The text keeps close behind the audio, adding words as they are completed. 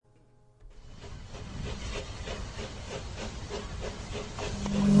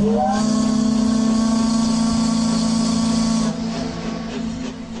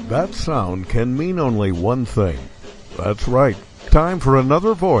That sound can mean only one thing. That's right. Time for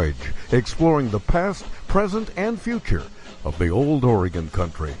another voyage, exploring the past, present, and future of the old Oregon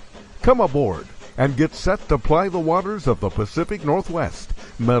country. Come aboard and get set to ply the waters of the Pacific Northwest,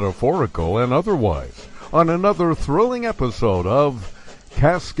 metaphorical and otherwise, on another thrilling episode of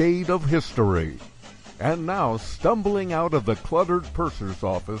Cascade of History. And now, stumbling out of the cluttered purser's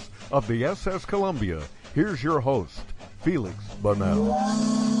office of the SS Columbia, here's your host, Felix Bunnell.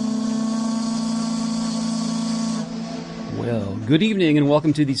 Well, good evening and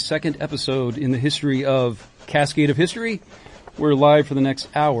welcome to the second episode in the history of Cascade of History. We're live for the next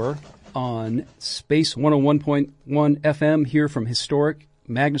hour on Space 101.1 FM here from historic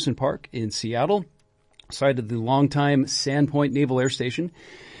Magnuson Park in Seattle, site of the longtime Sandpoint Naval Air Station.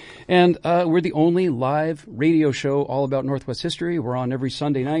 And we're the only live radio show all about Northwest history. We're on every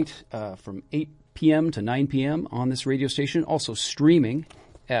Sunday night from 8 p.m. to 9 p.m. on this radio station, also streaming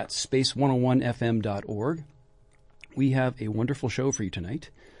at space101fm.org. We have a wonderful show for you tonight.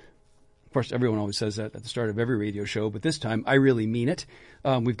 Of course, everyone always says that at the start of every radio show, but this time I really mean it.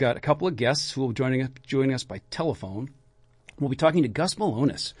 We've got a couple of guests who will be joining us by telephone. We'll be talking to Gus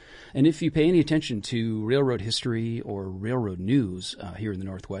Malonis. And if you pay any attention to railroad history or railroad news here in the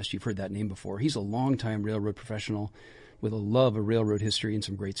Northwest, you've heard that name before. He's a longtime railroad professional with a love of railroad history and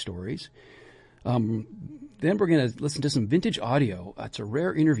some great stories. Then we're going to listen to some vintage audio. It's a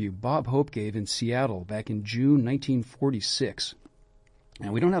rare interview Bob Hope gave in Seattle back in June 1946.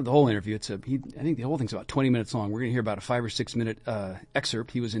 And we don't have the whole interview. I think the whole thing's about 20 minutes long. We're going to hear about a 5 or 6 minute excerpt.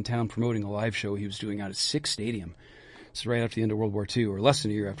 He was in town promoting a live show he was doing out at Sick Stadium. This is right after the end of World War II, or less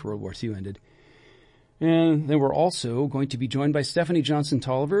than a year after World War II ended. And then we're also going to be joined by Stephanie Johnson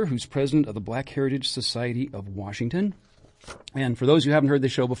Tolliver, who's president of the Black Heritage Society of Washington. And for those who haven't heard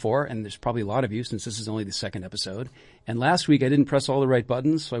this show before, and there's probably a lot of you since this is only the second episode, and last week I didn't press all the right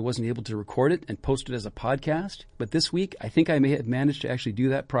buttons, so I wasn't able to record it and post it as a podcast. But this week, I think I may have managed to actually do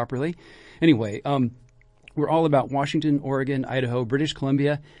that properly. Anyway, we're all about Washington, Oregon, Idaho, British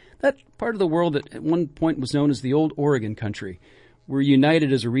Columbia, that part of the world that at one point was known as the old Oregon country. We're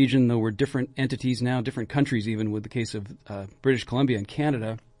united as a region, though we're different entities now, different countries even, with the case of British Columbia and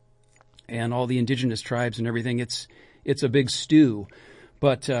Canada, and all the indigenous tribes and everything. It's a big stew,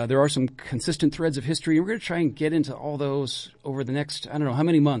 but there are some consistent threads of history, and we're going to try and get into all those over the next, I don't know, how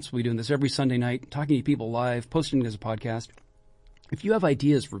many months we'll be doing this every Sunday night, talking to people live, posting it as a podcast. If you have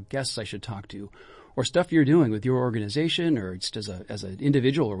ideas for guests I should talk to, or stuff you're doing with your organization, or just as an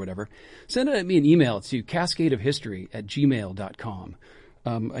individual or whatever, send me an email to cascadeofhistory@gmail.com.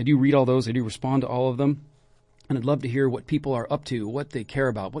 I do read all those. I do respond to all of them. And I'd love to hear what people are up to, what they care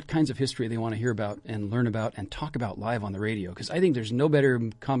about, what kinds of history they want to hear about and learn about and talk about live on the radio. Because I think there's no better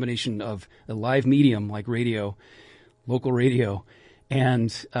combination of a live medium like radio, local radio, and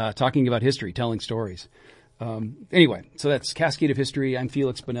talking about history, telling stories. Anyway, so that's Cascade of History. I'm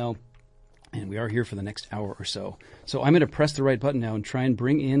Felix Bunnell, and we are here for the next hour or so. So I'm going to press the right button now and try and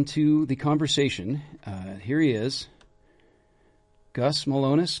bring into the conversation. Here he is, Gus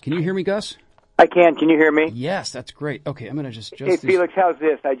Malonis. Can you hear me, Gus? I can. Can you hear me? Yes, that's great. Okay, I'm going to just Hey, Felix, how's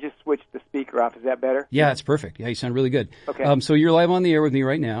this? I just switched the speaker off. Is that better? Yeah, it's perfect. Yeah, you sound really good. Okay. So you're live on the air with me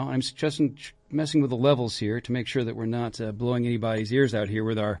right now. I'm just messing with the levels here to make sure that we're not blowing anybody's ears out here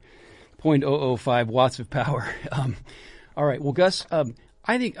with our 0.005 watts of power. All right. Well, Gus,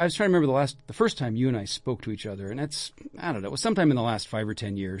 I think I was trying to remember the first time you and I spoke to each other, and that's, I don't know, it was sometime in the last 5 or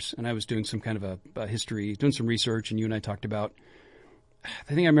 10 years, and I was doing some kind of a history, doing some research, and you and I talked about,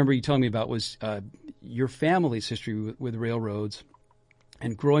 the thing I remember you telling me about was your family's history with railroads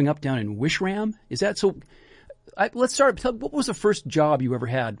and growing up down in Wishram. Is that so? Let's start. What was the first job you ever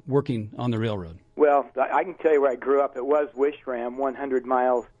had working on the railroad? Well, I can tell you where I grew up. It was Wishram, 100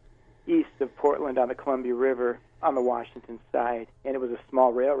 miles east of Portland on the Columbia River on the Washington side, and it was a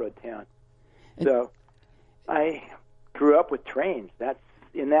small railroad town. So I grew up with trains. That's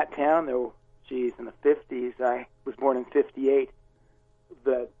in that town, though. Geez, in the 50s, I was born in 58.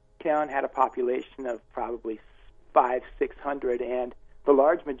 The town had a population of probably 500-600, and the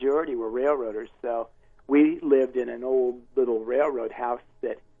large majority were railroaders. So we lived in an old little railroad house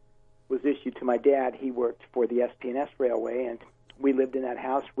that was issued to my dad. He worked for the SP&S Railway, and we lived in that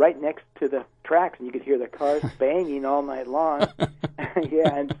house right next to the tracks, and you could hear the cars banging all night long.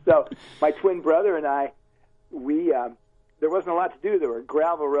 Yeah, and so my twin brother and I, there wasn't a lot to do. There were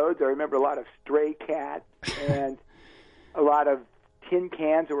gravel roads. I remember a lot of stray cats and a lot of tin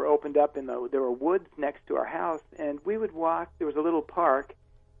cans that were opened up there were woods next to our house, and we would walk. There was a little park,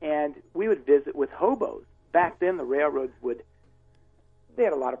 and we would visit with hobos. Back then, the railroads they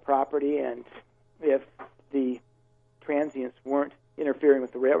had a lot of property, and if the transients weren't interfering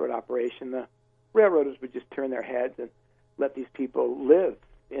with the railroad operation, the railroaders would just turn their heads and let these people live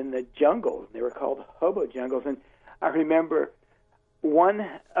in the jungles. They were called hobo jungles. And I remember one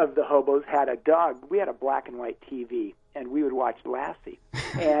of the hobos had a dog. We had a black and white TV, and we would watch Lassie.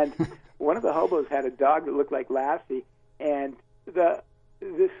 And one of the hobos had a dog that looked like Lassie, and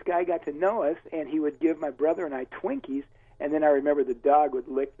this guy got to know us, and he would give my brother and I Twinkies, and then I remember the dog would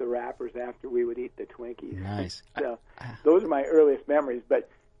lick the wrappers after we would eat the Twinkies. Nice. So those are my earliest memories, but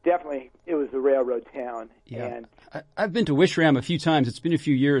definitely it was a railroad town. Yeah. And I've been to Wishram a few times. It's been a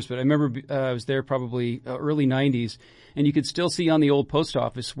few years, but I remember I was there probably early 90s, and you could still see on the old post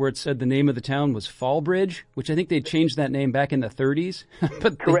office where it said the name of the town was Fallbridge, which I think they'd changed that name back in the 30s,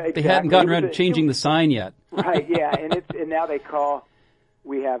 but they hadn't gotten around to changing the sign yet. Right, yeah, and now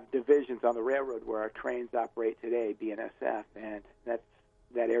we have divisions on the railroad where our trains operate today, BNSF, and that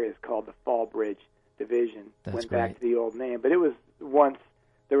area is called the Fallbridge Division. That's Went great. back to the old name, but it was once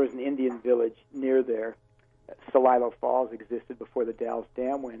there was an Indian village near there. Celilo Falls existed before the Dalles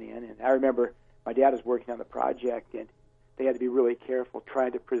Dam went in, and I remember my dad was working on the project, and they had to be really careful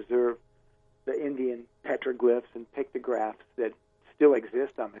trying to preserve the Indian petroglyphs and pictographs that still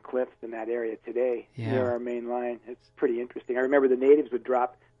exist on the cliffs in that area today near our main line. It's pretty interesting. I remember the natives would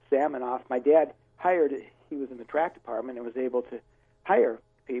drop salmon off. My dad he was in the track department and was able to hire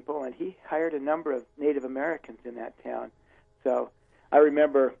people, and he hired a number of Native Americans in that town. So I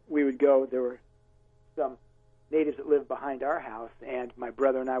remember we would go, there were some natives that lived behind our house, and my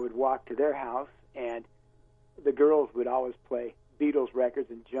brother and I would walk to their house, and the girls would always play Beatles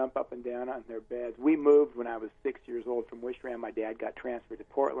records and jump up and down on their beds. We moved when I was 6 years old from Wishram. My dad got transferred to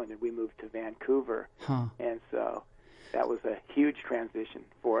Portland, and we moved to Vancouver. And so that was a huge transition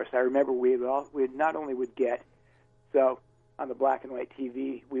for us. I remember we not only would get, so on the black and white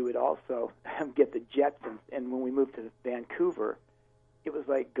TV, we would also get the Jetsons. And when we moved to Vancouver, it was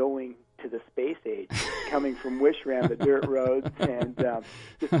like going to the space age, coming from Wishram, the dirt roads, and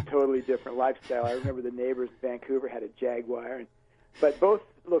just a totally different lifestyle. I remember the neighbors in Vancouver had a Jaguar, but both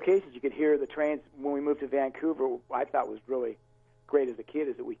locations you could hear the trains. When we moved to Vancouver, I thought was really great as a kid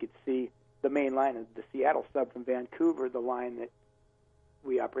is that we could see the main line of the Seattle sub from Vancouver, the line that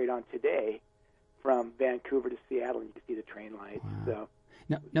we operate on today, from Vancouver to Seattle, and you could see the train lights. Wow. So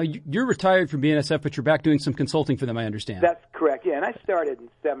Now you're retired from BNSF, but you're back doing some consulting for them, I understand. That's correct, yeah, and I started in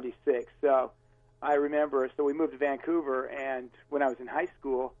 76, so I remember, so we moved to Vancouver, and when I was in high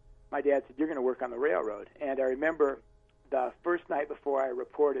school, my dad said, you're going to work on the railroad, and I remember the first night before I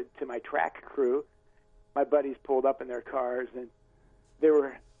reported to my track crew, my buddies pulled up in their cars, and they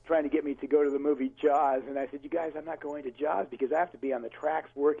were trying to get me to go to the movie Jaws, and I said, you guys, I'm not going to Jaws because I have to be on the tracks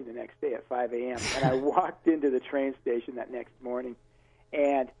working the next day at 5 a.m., and I walked into the train station that next morning,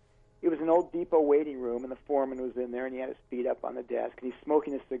 and it was an old depot waiting room, and the foreman was in there, and he had his feet up on the desk, and he's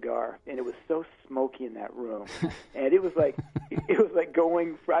smoking a cigar, and it was so smoky in that room, and it was like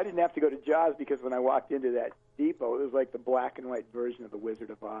going. I didn't have to go to Jaws because when I walked into that depot, it was like the black and white version of the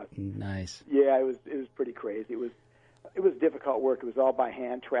Wizard of Oz. Nice. Yeah, it was pretty crazy. It was difficult work. It was all by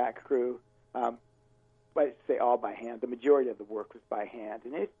hand, track crew. I say all by hand. The majority of the work was by hand,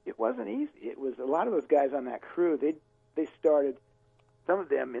 and it wasn't easy. It was a lot of those guys on that crew. They started. Some of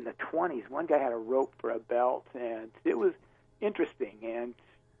them in the 20s. One guy had a rope for a belt, and it was interesting. And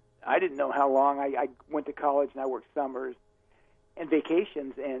I didn't know how long. I went to college, and I worked summers and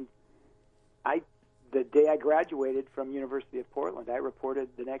vacations. And the day I graduated from University of Portland, I reported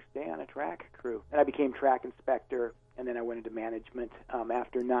the next day on a track crew. And I became track inspector, and then I went into management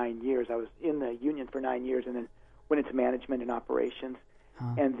after 9 years. I was in the union for 9 years, and then went into management and operations.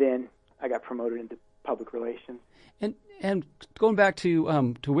 And then I got promoted into public relations. And going back to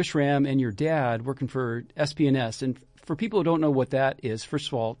Wishram and your dad working for SP&S, and for people who don't know what that is, first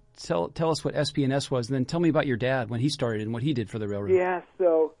of all, tell us what SP&S was, and then tell me about your dad when he started and what he did for the railroad. Yeah,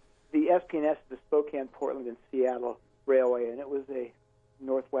 so the SP&S is the Spokane, Portland, and Seattle Railway, and it was a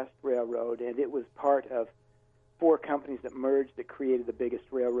Northwest Railroad, and it was part of 4 companies that merged that created the biggest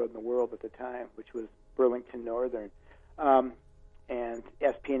railroad in the world at the time, which was Burlington Northern. And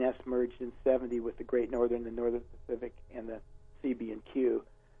SP&S merged in 70 with the Great Northern, the Northern Pacific, and the CB&Q,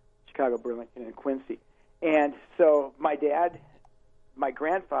 Chicago, Burlington, and Quincy. And so my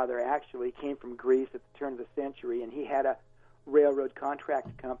grandfather actually came from Greece at the turn of the century, and he had a railroad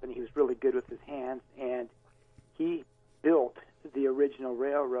contract company. He was really good with his hands, and he built the original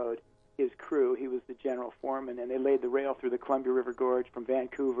railroad. His crew, he was the general foreman, and they laid the rail through the Columbia River Gorge from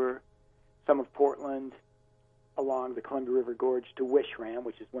Vancouver, some of Portland, along the Columbia River Gorge to Wishram,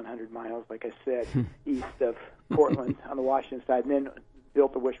 which is 100 miles, like I said, east of Portland on the Washington side, and then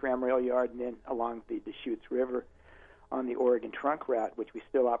built the Wishram Rail Yard, and then along the Deschutes River. on the Oregon Trunk Route, which we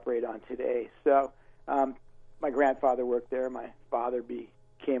still operate on today. So my grandfather worked there. My father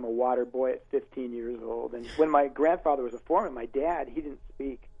became a water boy at 15 years old. And when my grandfather was a foreman, my dad, he didn't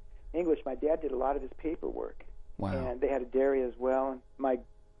speak English. My dad did a lot of his paperwork. Wow. And they had a dairy as well. And my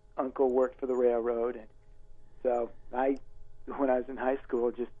uncle worked for the railroad. And so when I was in high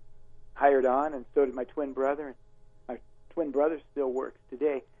school, just hired on, and so did my twin brother. And my twin brother still works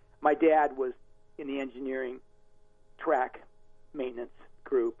today. My dad was in the engineering track maintenance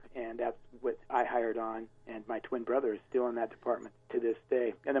group, and that's what I hired on, and my twin brother is still in that department to this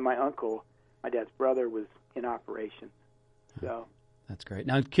day. And then my uncle, my dad's brother, was in operations. So that's great.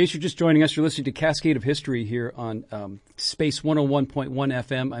 Now, in case you're just joining us, you're listening to Cascade of History here on Space 101.1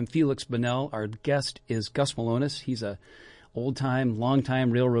 FM. I'm Felix Bunnell. Our guest is Gus Malonis. He's a old-time,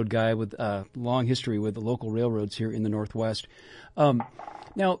 long-time railroad guy with a long history with the local railroads here in the Northwest.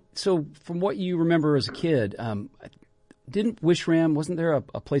 Now, so from what you remember as a kid, wasn't there a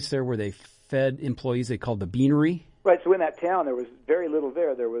place there where they fed employees they called the Beanery? Right, so in that town there was very little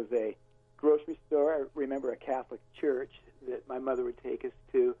there. There was a grocery store. I remember a Catholic church that my mother would take us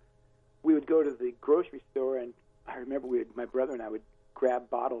to. We would go to the grocery store, and I remember my brother and I would grab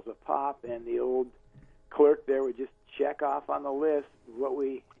bottles of pop, and the old clerk there would just check off on the list what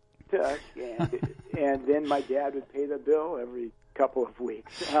we took, and then my dad would pay the bill every couple of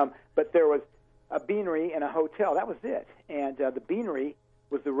weeks. But there was a beanery and a hotel. That was it. And the beanery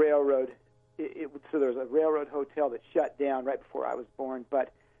was the railroad. So there was a railroad hotel that shut down right before I was born.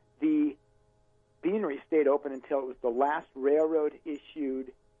 But the beanery stayed open until it was the last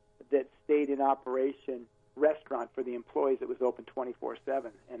railroad-issued that stayed in operation restaurant for the employees that was open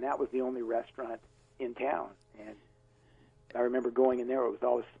 24/7. And that was the only restaurant in town. And I remember going in there. It was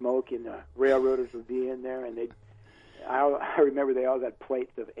always smoke, and the railroaders would be in there, and I remember they always had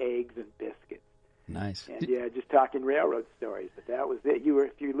plates of eggs and biscuits. Nice. And yeah, just talking railroad stories. But that was it.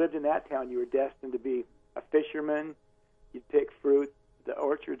 If you lived in that town, you were destined to be a fisherman. You'd pick fruit. The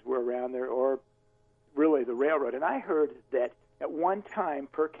orchards were around there, or really the railroad. And I heard that at one time,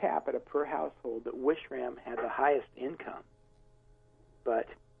 per capita, per household, that Wishram had the highest income. But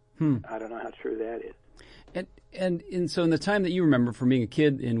I don't know how true that is. And so in the time that you remember from being a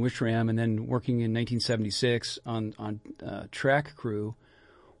kid in Wishram and then working in 1976 on track crew,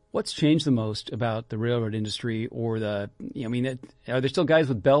 what's changed the most about the railroad industry, or are there still guys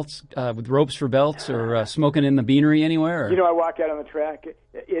with belts, with ropes for belts, or smoking in the beanery anywhere? Or? I walk out on the track.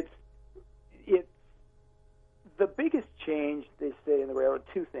 It's the biggest change, they say, in the railroad.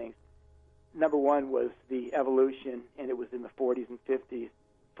 Two things. Number one was the evolution, and it was in the 40s and 50s,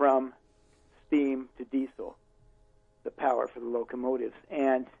 from steam to diesel, the power for the locomotives.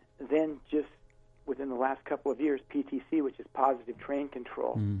 And then just within the last couple of years, PTC, which is positive train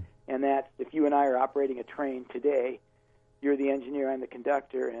control. And that's, if you and I are operating a train today, you're the engineer, I'm the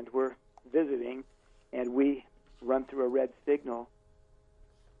conductor, and we're visiting, and we run through a red signal,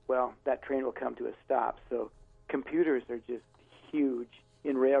 well, that train will come to a stop. So computers are just huge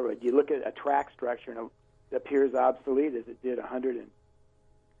in railroad. You look at a track structure, and it appears obsolete as it did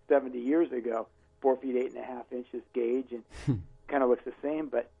 170 years ago. 4 feet 8.5 inches gauge, and kind of looks the same,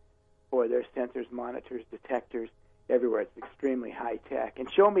 but boy, there's sensors, monitors, detectors everywhere. It's extremely high tech. And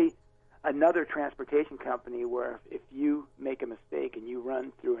show me another transportation company where if you make a mistake and you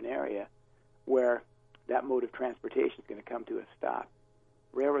run through an area where that mode of transportation is going to come to a stop.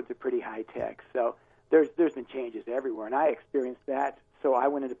 Railroads are pretty high tech, so there's been changes everywhere, and I experienced that. So I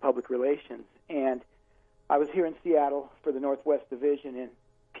went into public relations, and I was here in Seattle for the Northwest Division in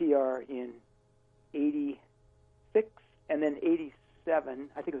PR in 86, and then 87,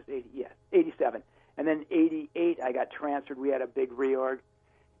 I think it was 87. And then 88, I got transferred. We had a big reorg,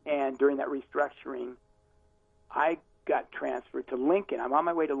 and during that restructuring, I got transferred to Lincoln. I'm on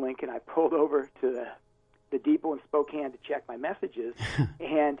my way to Lincoln. I pulled over to the depot in Spokane to check my messages,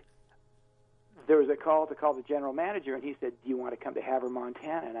 and there was a call to call the general manager, and he said, "Do you want to come to Havre,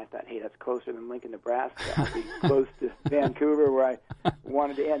 Montana?" And I thought, hey, that's closer than Lincoln, Nebraska. I'll be close to Vancouver, where I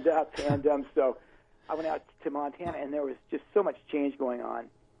wanted to end up. And so I went out to Montana, and there was just so much change going on.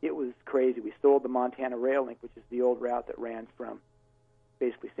 It was crazy. We sold the Montana Rail Link, which is the old route that ran from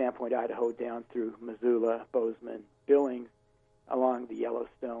basically Sandpoint, Idaho, down through Missoula, Bozeman, Billings, along the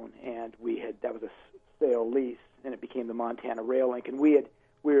Yellowstone, and that was a sale lease, and it became the Montana Rail Link. And we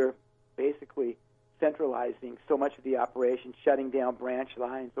were basically centralizing so much of the operation, shutting down branch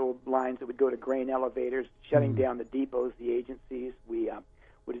lines, old lines that would go to grain elevators, shutting down the depots, the agencies. We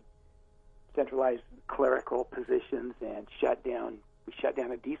would centralize clerical positions and shut down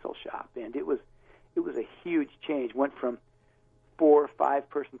a diesel shop, and it was a huge change. Went from 4 or 5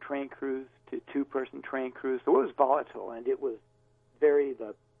 person train crews to two-person train crews. So it was volatile, and it was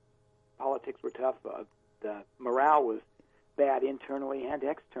the politics were tough. The morale was bad internally and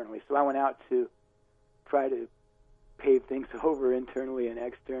externally. So I went out to try to pave things over internally and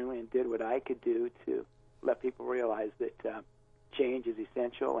externally, and did what I could do to let people realize that change is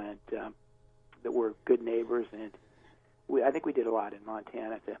essential, and that we're good neighbors. And I think we did a lot in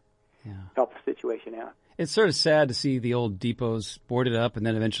Montana to help the situation out. It's sort of sad to see the old depots boarded up and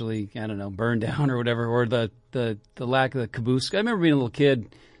then eventually, I don't know, burned down or whatever, or the lack of the caboose. I remember being a little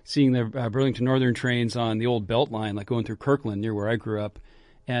kid seeing the Burlington Northern trains on the old belt line, like going through Kirkland near where I grew up.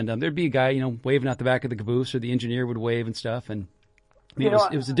 And there'd be a guy, waving out the back of the caboose, or the engineer would wave and stuff. And it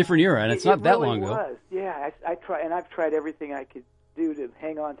was a different era, and it's not that long ago. It was. Yeah, I've tried everything I could do to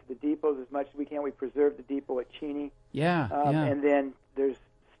hang on to the depots as much as we can. We preserved the depot at Cheney. Yeah. And then there's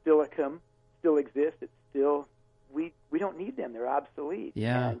Stillicum, still exists. It's still, we don't need them. They're obsolete.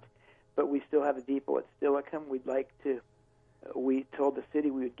 Yeah. But we still have a depot at Stillicum. We told the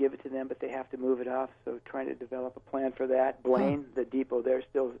city we would give it to them, but they have to move it off, so trying to develop a plan for that. Blaine, the depot there,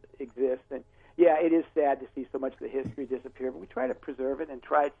 still exists. And, yeah, it is sad to see so much of the history disappear, but we try to preserve it and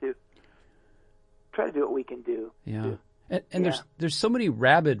try to do what we can do. Yeah. And there's so many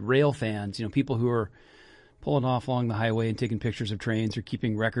rabid rail fans, people who are pulling off along the highway and taking pictures of trains, or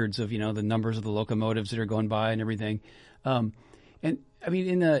keeping records of, the numbers of the locomotives that are going by and everything. And, I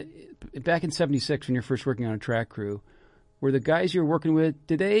mean, back in 76, when you're first working on a track crew, were the guys you were working with,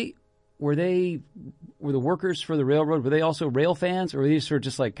 were the workers for the railroad, were they also rail fans, or were they sort of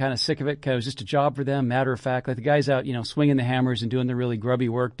just like kind of sick of it? Cause it was just a job for them, matter of fact, like the guys out, swinging the hammers and doing the really grubby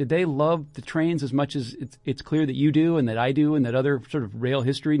work. Did they love the trains as much as it's clear that you do, and that I do, and that other sort of rail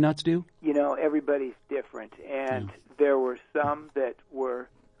history nuts do? Everybody's different, and there were some that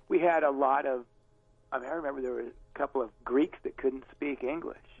we had a lot of, I remember there were a couple of Greeks that couldn't speak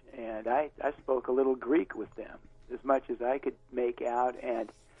English, and I spoke a little Greek with them, as much as I could make out.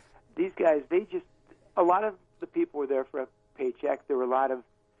 And these guys, a lot of the people were there for a paycheck. There were a lot of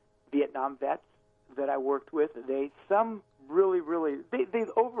Vietnam vets that I worked with. Some really, really,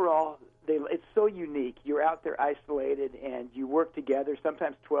 overall, it's so unique. You're out there isolated, and you work together,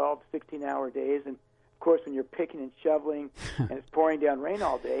 sometimes 12, 16-hour days. And, of course, when you're picking and shoveling and it's pouring down rain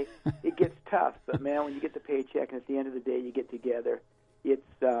all day, it gets tough. But, man, when you get the paycheck and at the end of the day you get together,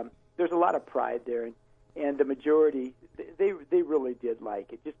 there's a lot of pride there. And the majority, they really did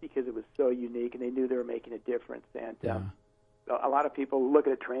like it, just because it was so unique, and they knew they were making a difference. And a lot of people look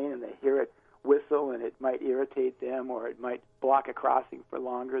at a train and they hear it whistle, and it might irritate them, or it might block a crossing for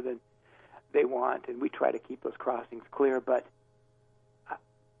longer than they want. And we try to keep those crossings clear. But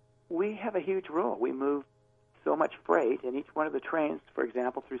we have a huge role. We move so much freight, and each one of the trains, for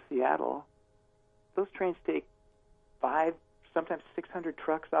example, through Seattle, those trains take 500, sometimes 600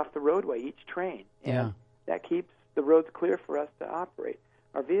 trucks off the roadway each train. And that keeps the roads clear for us to operate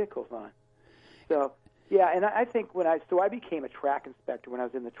our vehicles on. So, and I think I became a track inspector when I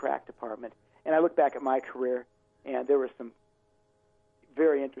was in the track department, and I look back at my career, and there were some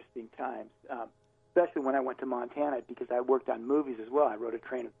very interesting times, especially when I went to Montana, because I worked on movies as well. I rode a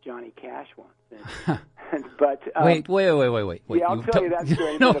train with Johnny Cash once. But wait. Yeah, I'll tell you that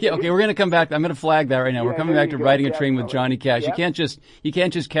story. Okay, we're going to come back. I'm going to flag that right now. We're coming back to riding a train with Johnny Cash. Yep. You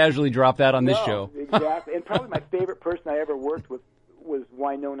can't just casually drop that on this show. Exactly. And probably my favorite person I ever worked with was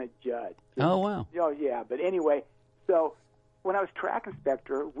Winona Judd. Oh, wow. Oh, yeah. But anyway, so when I was track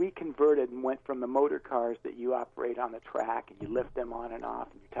inspector, we converted and went from the motor cars that you operate on the track, and you lift them on and off,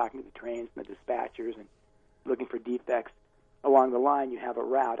 and you're talking to the trains and the dispatchers and looking for defects along the line. You have a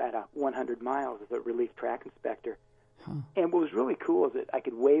route at 100 miles as a relief track inspector. And what was really cool is that I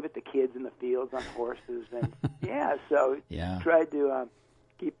could wave at the kids in the fields on horses, and tried to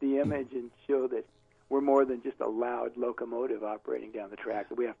keep the image and show that we're more than just a loud locomotive operating down the track,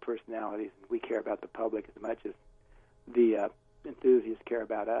 that we have personalities, and we care about the public as much as the enthusiasts care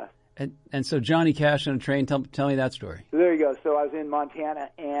about us. And so Johnny Cash on a train, tell me that story. So there you go. So I was in Montana,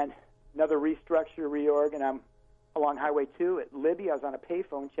 and another restructure, reorg, and I'm along Highway 2 at Libby. I was on a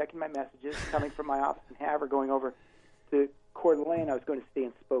payphone checking my messages coming from my office in Havre, going over to Coeur d'Alene. I was going to stay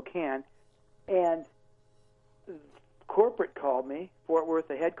in Spokane, and corporate called me, Fort Worth,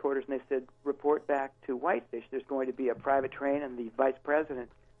 the headquarters, and they said, report back to Whitefish. There's going to be a private train, and the vice president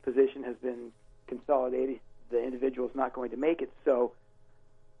position has been consolidated. The individual's not going to make it, so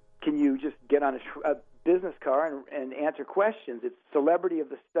can you just get on a business car and answer questions? It's Celebrity of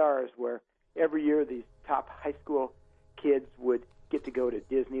the Stars, where every year these top high school kids would get to go to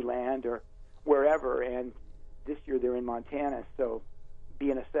Disneyland or wherever, and this year they're in Montana, so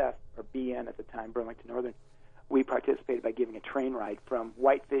BNSF, or BN at the time, Burlington Northern, we participated by giving a train ride from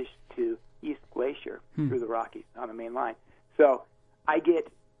Whitefish to East Glacier through the Rockies on the main line. So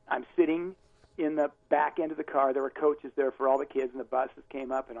I'm sitting in the back end of the car. There were coaches there for all the kids, and the buses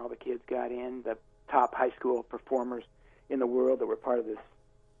came up, and all the kids got in, the top high school performers in the world that were part of this,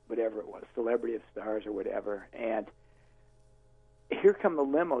 whatever it was, Celebrity of Stars or whatever. And here come the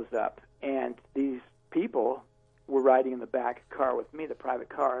limos up, and these people were riding in the back car with me, the private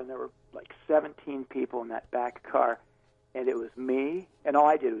car, and there were like 17 people in that back car, and it was me, and all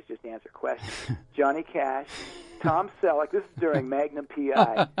I did was just answer questions. Johnny Cash, Tom Selleck, this is during Magnum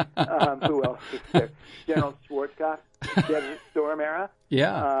P.I., who else was there? General Schwarzkopf, Desert Storm era.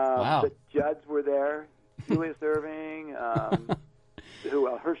 Yeah, wow. The Judds were there, Julius Erving, who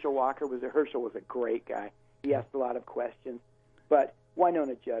else? Herschel Walker was there. Herschel was a great guy. He asked a lot of questions, but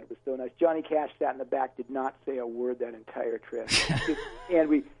Winona Judd was so nice. Johnny Cash sat in the back, did not say a word that entire trip.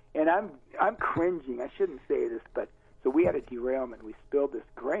 And I'm cringing. I shouldn't say this, but so we had a derailment. We spilled this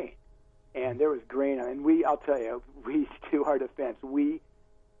grain, and there was grain on it. And I'll tell you, to our defense, we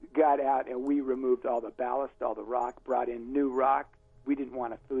got out and we removed all the ballast, all the rock, brought in new rock. We didn't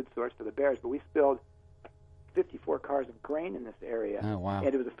want a food source for the bears, but we spilled 54 cars of grain in this area. Oh, wow.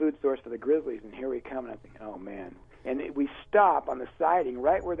 And it was a food source for the grizzlies, and here we come, and I'm thinking, oh, man. And we stop on the siding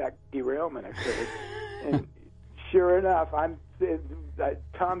right where that derailment occurred, and sure enough,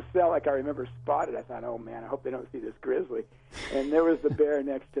 Tom Selleck, I remember, spotted. I thought, oh, man, I hope they don't see this grizzly. And there was the bear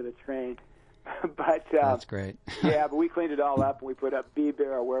next to the train. But that's great. Yeah, but we cleaned it all up, and we put up Be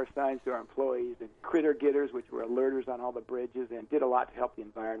Bear Aware signs to our employees, and critter getters, which were alerters on all the bridges, and did a lot to help the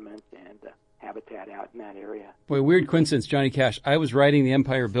environment and habitat out in that area. Boy, weird coincidence, Johnny Cash. I was riding the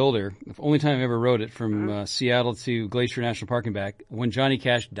Empire Builder, the only time I ever rode it, from Seattle to Glacier National Park and back, when Johnny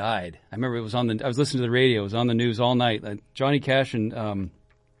Cash died. I remember it was I was listening to the radio. It was on the news all night. Johnny Cash and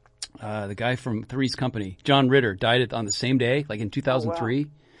the guy from Three's Company, John Ritter, died on the same day, like in 2003. Oh, wow.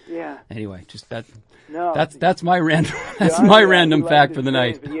 Yeah. Anyway, just that. No, that's my random. That's my random fact for the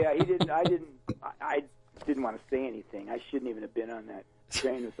night. Yeah, he didn't. I didn't want to say anything. I shouldn't even have been on that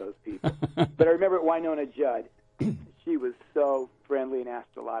train with those people. But I remember Winona Judd. She was so friendly and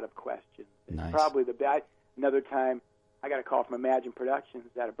asked a lot of questions. Nice. Probably the best. Another time, I got a call from Imagine Productions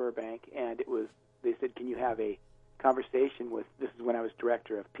out of Burbank, and they said, "Can you have a conversation with?" This is when I was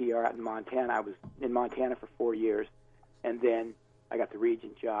director of PR out in Montana. I was in Montana for 4 years, and then I got the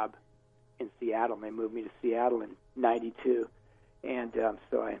Regent job in Seattle, and they moved me to Seattle in '92. And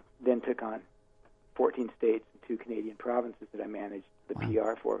so I then took on 14 states and 2 Canadian provinces that I managed the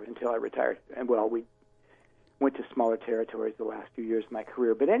PR for until I retired. And, well, we went to smaller territories the last few years of my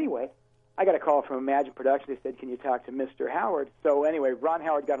career. But anyway, I got a call from Imagine Productions. They said, "Can you talk to Mr. Howard?" So anyway, Ron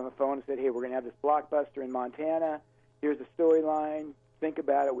Howard got on the phone and said, "Hey, we're going to have this blockbuster in Montana. Here's the storyline. Think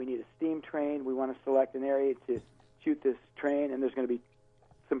about it. We need a steam train. We want to select an area to shoot this train, and there's going to be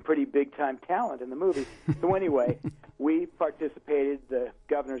some pretty big-time talent in the movie." So anyway, we participated. The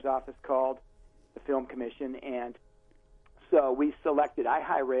governor's office called the film commission, and so we selected. I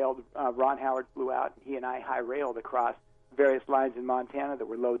high-railed. Ron Howard flew out, and he and I high-railed across various lines in Montana that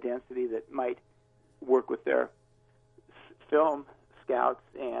were low density that might work with their film scouts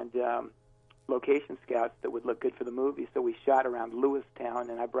and location scouts that would look good for the movie. So we shot around Lewistown,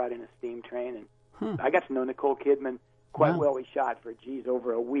 and I brought in a steam train, and I got to know Nicole Kidman quite well. We shot for,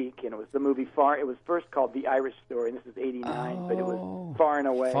 over a week, and it was the movie It was first called The Irish Story, and this is '89, but it was Far and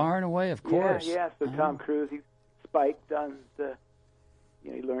Away. Far and Away, of course. Yeah. So Tom Cruise, he spiked on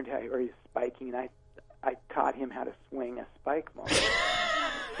he learned he's spiking, and I taught him how to swing a spike moment.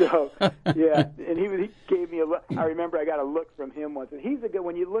 So, yeah, and he gave me a look. I remember I got a look from him once, and he's a good.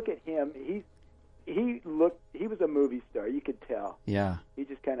 When you look at him, he was a movie star. You could tell. Yeah. He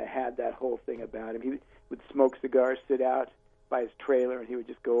just kind of had that whole thing about him. He would smoke cigars, sit out by his trailer, and he would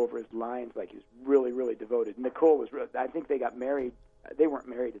just go over his lines like he was really, really devoted. Nicole was. I think they got married. They weren't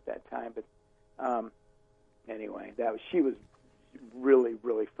married at that time, but anyway, she was really,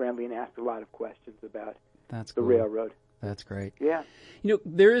 really friendly and asked a lot of questions about the railroad. That's great. Yeah.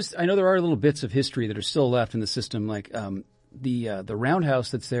 I know there are little bits of history that are still left in the system, like the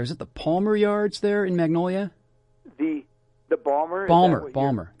roundhouse that's there. Is it the Palmer Yards there in Magnolia? The Balmer?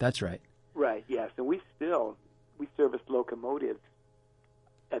 Balmer. That's right. Right, yes. And we service locomotives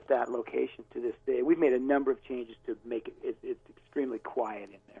at that location to this day. We've made a number of changes to make it's extremely quiet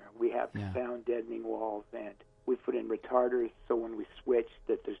in there. We have sound deadening walls, and we put in retarders so when we switch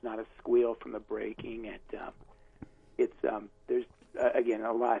that there's not a squeal from the braking, and there's again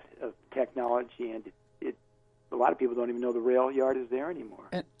a lot of technology, and a lot of people don't even know the rail yard is there anymore.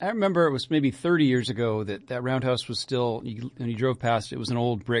 And I remember it was maybe 30 years ago that roundhouse was still, when you drove past, it was an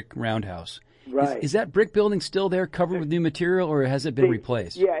old brick roundhouse. Right. Is that brick building still there, covered with new material, or has it been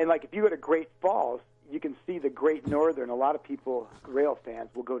replaced? Yeah, and like if you go to Great Falls, you can see the Great Northern. A lot of people, rail fans,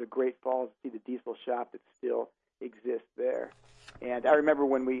 will go to Great Falls to see the diesel shop that still exists there. And I remember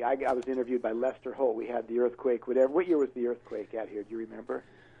when I was interviewed by Lester Holt. We had the earthquake. What year was the earthquake out here? Do you remember?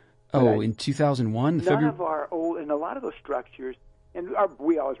 In 2001. None of our old, and a lot of those structures, and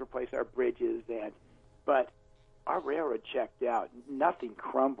we always replace our bridges, but our railroad checked out. Nothing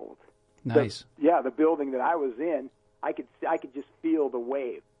crumbled. Nice. The building that I was in, I could just feel the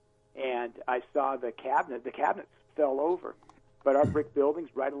wave, and I saw the cabinet. The cabinets fell over, but our brick buildings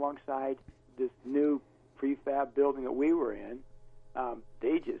right alongside this new prefab building that we were in,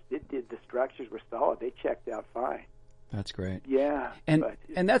 the structures were solid. They checked out fine. That's great. Yeah. And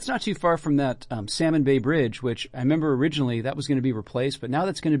that's not too far from that Salmon Bay Bridge, which I remember originally that was going to be replaced, but now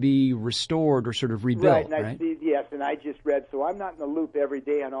that's going to be restored or sort of rebuilt, right? I see, yes, and I just read, so I'm not in the loop every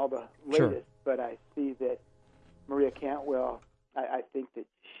day on all the latest, but I see that Maria Cantwell, I think that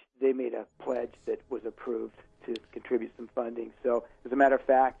they made a pledge that was approved to contribute some funding. So, as a matter of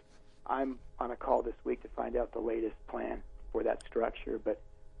fact, I'm on a call this week to find out the latest plan for that structure, but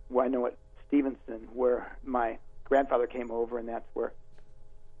I know at Stevenson, where my grandfather came over, and that's where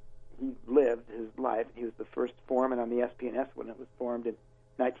he lived his life. He was the first foreman on the SP&S when it was formed in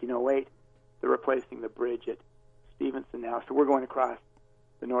 1908. They're replacing the bridge at Stevenson now, so we're going across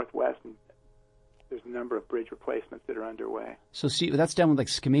the Northwest, and there's a number of bridge replacements that are underway. So that's down with like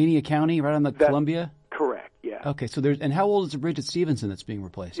Skamania County, right on the Columbia? Correct, yeah. Okay, so and how old is the bridge at Stevenson that's being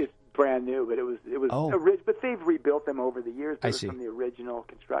replaced? It's brand new, but it was but they've rebuilt them over the years. They were from the original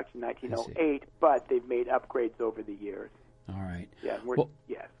construction, 1908, but they've made upgrades over the years. All right. Yeah,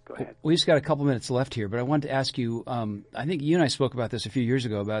 yes, go ahead. We just got a couple minutes left here, but I wanted to ask you, I think you and I spoke about this a few years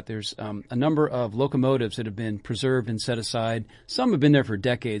ago, about there's a number of locomotives that have been preserved and set aside. Some have been there for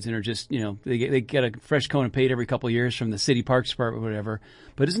decades and are just, they get a fresh cone of paint every couple of years from the city parks department or whatever.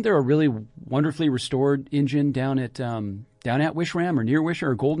 But isn't there a really wonderfully restored engine down at Wishram or near Wishram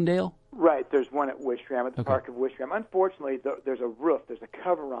or Goldendale? Right, there's one at Wishram, at the Park of Wishram. Unfortunately, there's a roof, there's a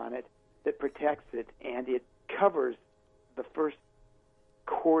cover on it that protects it, and it covers the first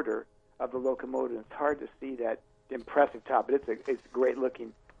quarter of the locomotive. It's hard to see that impressive top, but it's a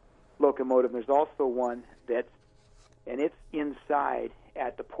great-looking locomotive. There's also one it's inside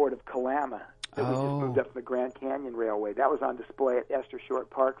at the Port of Kalama that we just moved up from the Grand Canyon Railway. That was on display at Esther Short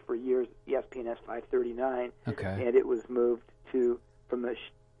Park for years, ESPNS 539, and it was moved from the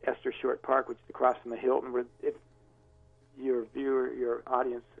Esther Short Park, which is across from the Hilton. Where if your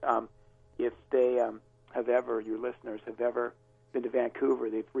audience, if they your listeners have ever been to Vancouver,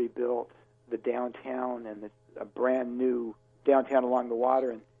 they've rebuilt the downtown, and it's a brand new downtown along the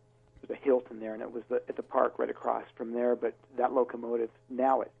water, and there's a Hilton there, and it was at the park right across from there. But that locomotive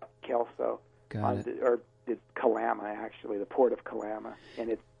now at Kelso, or it's Kalama actually, the Port of Kalama, and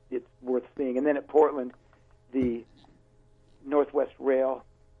it's worth seeing. And then at Portland, the Northwest Rail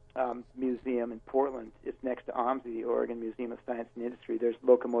Museum in Portland. It's next to OMSI, the Oregon Museum of Science and Industry. There's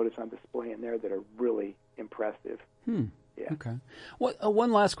locomotives on display in there that are really impressive. Yeah. Okay. Well,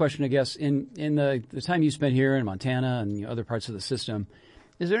 one last question, I guess. In the time you spent here in Montana and other parts of the system,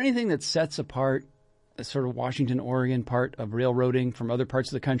 is there anything that sets apart the sort of Washington, Oregon part of railroading from other parts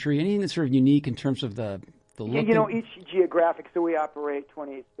of the country? Anything that's sort of unique in terms of the look? Each geographic, so we operate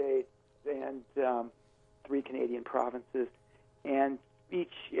 28 states and 3 Canadian provinces, and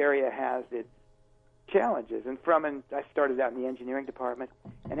each area has its challenges. And I started out in the engineering department,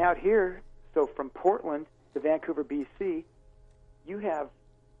 and out here, so from Portland to Vancouver, BC, you have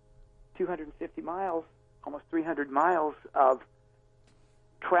 250 miles, almost 300 miles of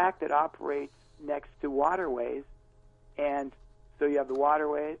track that operates next to waterways. And so you have the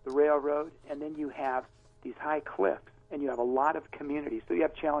waterway, the railroad, and then you have these high cliffs, and you have a lot of communities. So you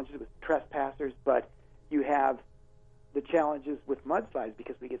have challenges with trespassers, but you have the challenges with mudslides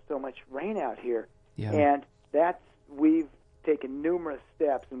because we get so much rain out here. Yeah. And we've taken numerous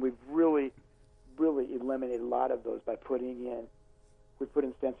steps, and we've really eliminated a lot of those by we put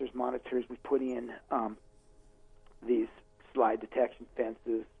in sensors, monitors, we put in these slide detection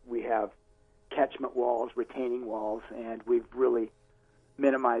fences, we have catchment walls, retaining walls, and we've really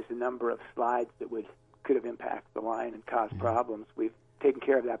minimized the number of slides that could have impacted the line and caused problems. We've taken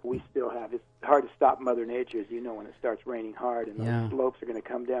care of that, but we still have. It's hard to stop Mother Nature, as you know, when it starts raining hard, and those slopes are going to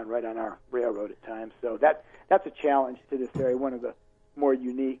come down right on our railroad at times. So that's a challenge to this area, one of the more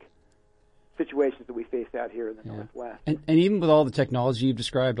unique situations that we face out here in the Northwest. And even with all the technology you've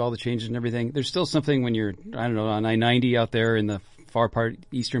described, all the changes and everything, there's still something when you're, on I-90 out there in the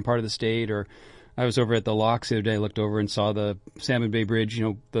eastern part of the state, or I was over at the locks the other day. I looked over and saw the Salmon Bay Bridge,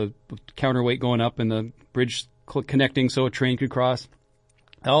 the counterweight going up and the bridge connecting so a train could cross.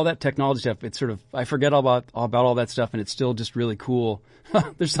 All that technology stuff, it's sort of, I forget all about all that stuff, and it's still just really cool.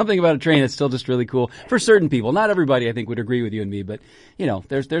 There's something about a train that's still just really cool for certain people. Not everybody, I think, would agree with you and me, but,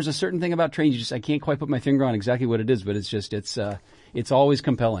 there's a certain thing about trains. I can't quite put my finger on exactly what it is, but it's always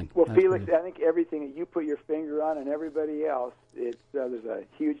compelling. Well, Felix, I think everything that you put your finger on and everybody else, there's a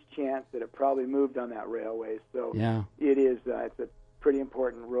huge chance that it probably moved on that railway. So yeah. It is, it's a pretty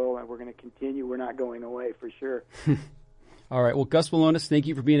important role, and we're going to continue. We're not going away for sure. All right. Well, Gus Balonis, thank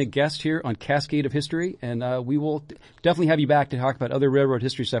you for being a guest here on Cascade of History, and we will definitely have you back to talk about other railroad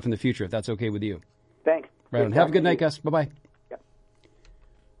history stuff in the future, if that's okay with you. Thanks. Right on. Have a good night, Gus. Bye-bye. Yep.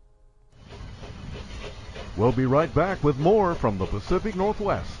 We'll be right back with more from the Pacific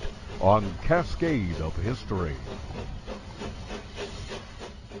Northwest on Cascade of History.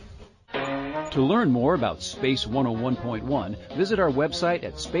 To learn more about Space 101.1, visit our website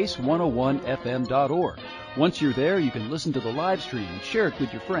at space101fm.org. Once you're there, you can listen to the live stream and share it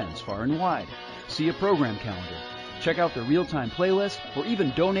with your friends far and wide. See a program calendar, check out the real-time playlist, or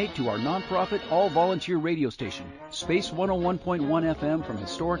even donate to our nonprofit all-volunteer radio station, Space 101.1 FM from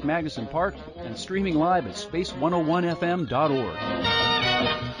historic Magnuson Park, and streaming live at space101fm.org.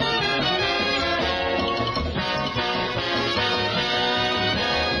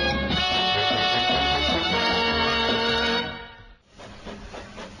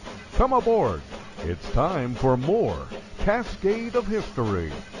 Come aboard. It's time for more Cascade of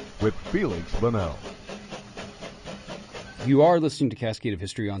History with Felix Bunnell. You are listening to Cascade of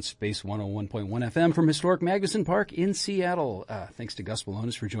History on Space 101.1 FM from historic Magnuson Park in Seattle. Thanks to Gus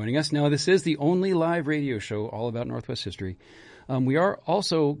Balonis for joining us. Now, this is the only live radio show all about Northwest history. We are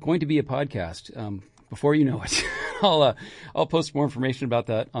also going to be a podcast before you know it. I'll post more information about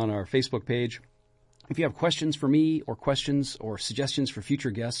that on our Facebook page. If you have questions for me or questions or suggestions for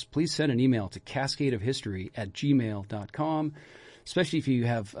future guests, please send an email to cascadeofhistory@gmail.com, especially if you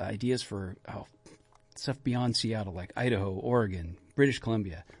have ideas for stuff beyond Seattle, like Idaho, Oregon, British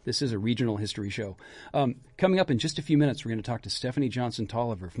Columbia. This is a regional history show. Coming up in just a few minutes, we're going to talk to Stephanie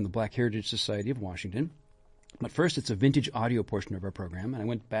Johnson-Tolliver from the Black Heritage Society of Washington. But first, it's a vintage audio portion of our program, and I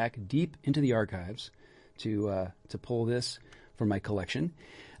went back deep into the archives to pull this from my collection.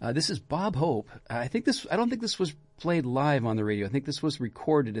 This is Bob Hope. I don't think this was played live on the radio. I think this was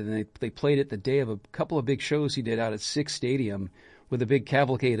recorded, and they played it the day of a couple of big shows he did out at Sick Stadium with a big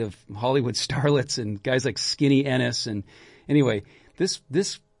cavalcade of Hollywood starlets and guys like Skinny Ennis. And anyway, this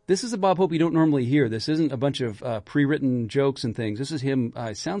is a Bob Hope you don't normally hear. This isn't a bunch of pre-written jokes and things. This is him.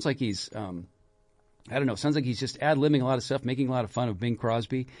 It sounds like he's sounds like he's just ad-libbing a lot of stuff, making a lot of fun of Bing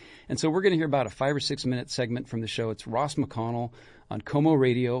Crosby. And so we're going to hear about a 5 or 6 minute segment from the show. It's Ross McConnell on Como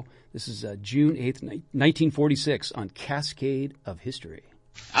Radio. This is June 8th, 1946 on Cascade of History.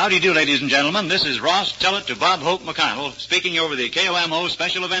 How do you do, ladies and gentlemen? This is Ross Tell It to Bob Hope McConnell speaking over the KOMO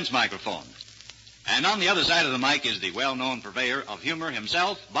special events microphone. And on the other side of the mic is the well-known purveyor of humor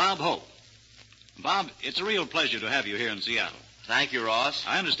himself, Bob Hope. Bob, it's a real pleasure to have you here in Seattle. Thank you, Ross.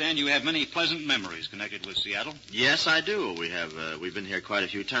 I understand you have many pleasant memories connected with Seattle. Yes, I do. We've been here quite a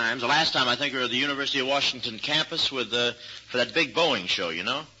few times. The last time I think we were at the University of Washington campus for that big Boeing show, you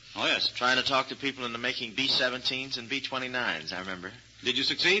know? Oh, yes. Trying to talk to people into making B-17s and B-29s, I remember. Did you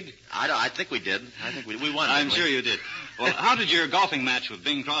succeed? I think we did. I think we won. I'm sure you did. Well, how did your golfing match with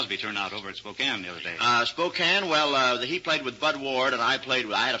Bing Crosby turn out over at Spokane the other day? Spokane, well, he played with Bud Ward, and I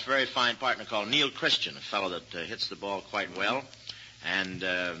had a very fine partner called Neil Christian, a fellow that hits the ball quite well. And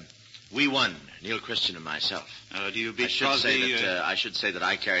we won, Neil Christian and myself. Do you beat Crosby? I should say that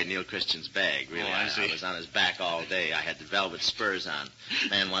I carried Neil Christian's bag, really. Oh, I see. I was on his back all day. I had the velvet spurs on.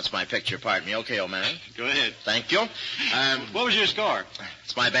 Man wants my picture. Pardon me. Okay, old man. Go ahead. Thank you. What was your score?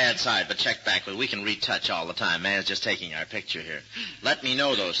 It's my bad side, but check back. We can retouch all the time. Man's just taking our picture here. Let me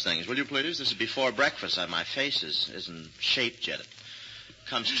know those things, will you, please? This is before breakfast. My face isn't shaped yet.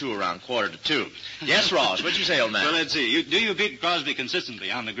 Comes to around 1:45. Yes, Ross. What'd you say, old man? Well, let's see. Do you beat Crosby consistently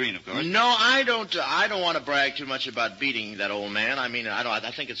on the green, of course? No, I don't. I don't want to brag too much about beating that old man. I mean,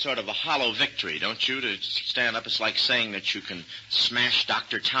 I think it's sort of a hollow victory, don't you? To stand up, it's like saying that you can smash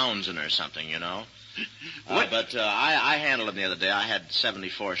Dr. Townsend or something, you know. But I handled him the other day. I had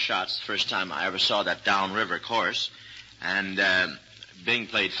 74 shots. The first time I ever saw that downriver course, and Bing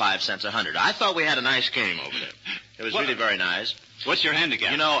played 5 cents 100. I thought we had a nice game over there. It was really very nice. What's your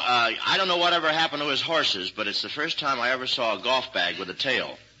handicap? You know, I don't know whatever happened to his horses, but it's the first time I ever saw a golf bag with a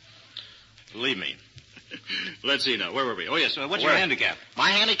tail. Believe me. Let's see now. Where were we? Oh, yes. What's your handicap?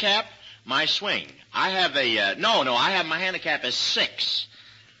 My handicap? My swing. I have my handicap is 6.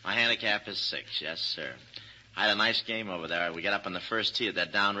 My handicap is 6, yes, sir. I had a nice game over there. We got up on the first tee at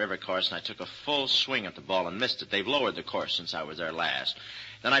that downriver course, and I took a full swing at the ball and missed it. They've lowered the course since I was there last.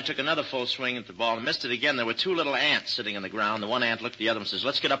 Then I took another full swing at the ball and missed it again. There were 2 little ants sitting on the ground. The one ant looked at the other and says,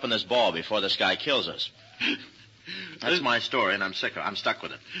 let's get up on this ball before this guy kills us. That's my story, and I'm stuck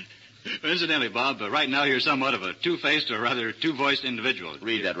with it. Incidentally, Bob, right now you're somewhat of a two-faced or rather two-voiced individual.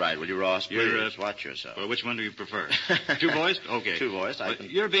 Read that right, will you, Ross? Please, watch yourself. Well, which one do you prefer? Two-voiced? Okay. Two-voiced.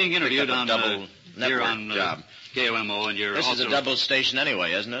 You're being interviewed on double here on job. KOMO, and you're This also... is a double station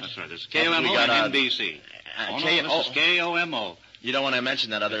anyway, isn't it? That's right. This is KOMO and NBC. This is KOMO. You don't want to mention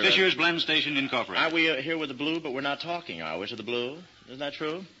that other... Fisher's Blend Station Incorporated. Are we here with the Blue, but we're not talking, are we, to the Blue? Isn't that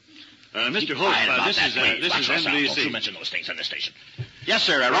true? Mr. Holt, this is NBC. Don't you mention those things on the station. Yes,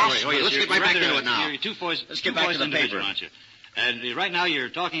 sir, Ross. Let's get right back to it now. Let's get back to the paper. Aren't you? And right now you're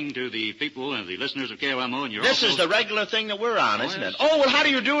talking to the people and the listeners of KOMO, and you're This is the regular thing that we're on, isn't it? Oh, well, how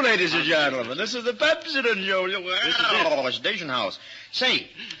do you do, ladies and gentlemen? This is the Pepsodent Show. Oh, it's Station House. Say,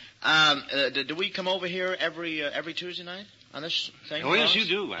 do we come over here every Tuesday night on this thing? Oh, yes, you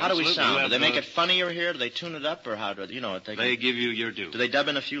do. How do we sound? Do they make it funnier here? Do they tune it up, or how do they give you your due? Do they dub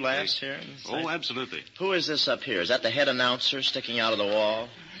in a few laughs here? Oh, absolutely. Who is this up here? Is that the head announcer sticking out of the wall?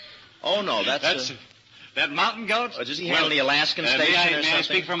 Oh, no, that's that mountain goat? Does he handle the Alaskan station or something? May I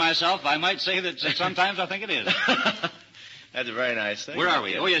speak for myself? I might say that sometimes I think it is. That's a very nice thing. Where are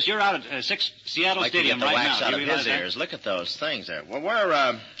we? Oh, yes, you're out at 6 Seattle Stadium right now. Out of his ears. Look at those things there. Well, where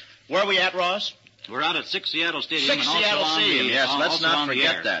are we at, Ross? We're out at 6 Seattle Stadium. 6 Seattle Stadium, yes. Let's not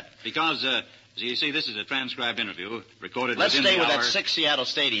forget that. Because, you see, this is a transcribed interview recorded Let's within the hour. Let's stay with that 6 Seattle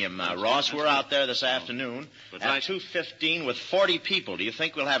Stadium, Ross. We're out there this afternoon at 2:15 with 40 people. Do you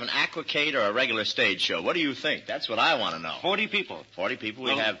think we'll have an aquacade or a regular stage show? What do you think? That's what I want to know. 40 people. 40 people.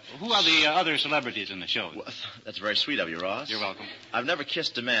 Well, we have. Who are the other celebrities in the show? Well, that's very sweet of you, Ross. You're welcome. I've never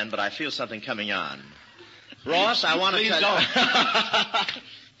kissed a man, but I feel something coming on. Ross, I want to tell you.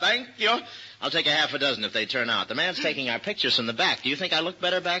 Thank you. I'll take a half a dozen if they turn out. The man's taking our pictures from the back. Do you think I look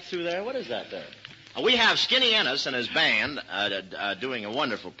better back through there? What is that there? We have Skinny Ennis and his band doing a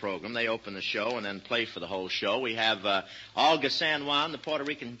wonderful program. They open the show and then play for the whole show. We have Olga San Juan, the Puerto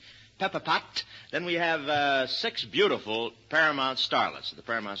Rican Peppa Pot. Then we have 6 beautiful Paramount starlets. The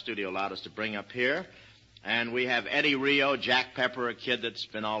Paramount Studio allowed us to bring up here. And we have Eddie Rio, Jack Pepper, a kid that's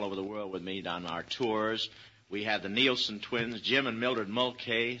been all over the world with me on our tours. We have the Nielsen twins, Jim and Mildred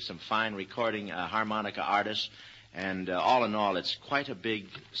Mulcahy, some fine recording harmonica artists. And all in all, it's quite a big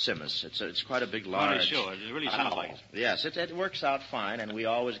Simus. It's quite a big, large... show. It really sounds like it. Yes, it works out fine, and we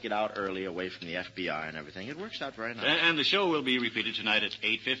always get out early away from the FBI and everything. It works out very nice. And the show will be repeated tonight at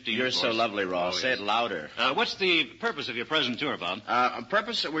 8:15. You're so lovely, Ross. Say it louder. What's the purpose of your present tour, Bob?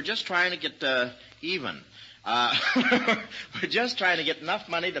 We're just trying to get even. We're just trying to get enough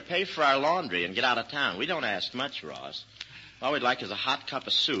money to pay for our laundry and get out of town. We don't ask much, Ross. All we'd like is a hot cup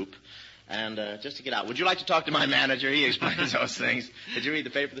of soup. And just to get out. Would you like to talk to my manager? He explains those things. Did you read the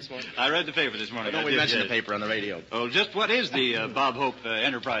paper this morning? I read the paper this morning. We mentioned the paper on the radio. Oh, just what is the Bob Hope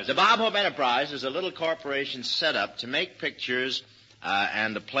Enterprise? The Bob Hope Enterprise is a little corporation set up to make pictures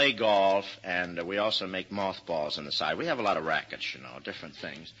and to play golf, and we also make mothballs on the side. We have a lot of rackets, different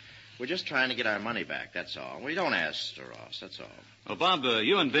things. We're just trying to get our money back, that's all. We don't ask, Ross, that's all. Well, Bob,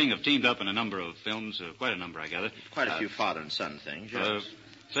 you and Bing have teamed up in a number of films, quite a number, I gather. Quite a few father and son things, yes.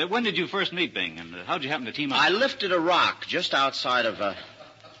 So when did you first meet Bing, and how'd you happen to team up? I lifted a rock just outside of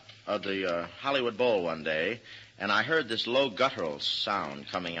the Hollywood Bowl one day, and I heard this low guttural sound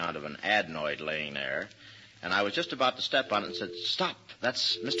coming out of an adenoid laying there, and I was just about to step on it and said, "Stop,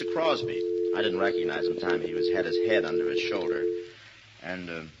 that's Mr. Crosby." I didn't recognize him time. He had his head under his shoulder,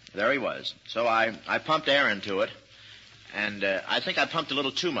 and there he was. So I pumped air into it, and I think I pumped a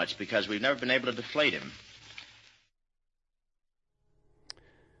little too much because we've never been able to deflate him.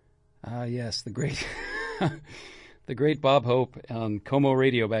 Yes, the great Bob Hope on Como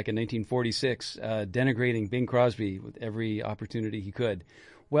Radio back in 1946, denigrating Bing Crosby with every opportunity he could.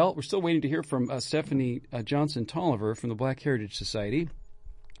 Well, we're still waiting to hear from Stephanie Johnson Tolliver from the Black Heritage Society.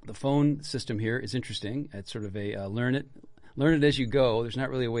 The phone system here is interesting. It's sort of a learn it as you go. There's not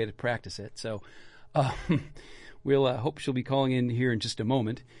really a way to practice it. So we'll hope she'll be calling in here in just a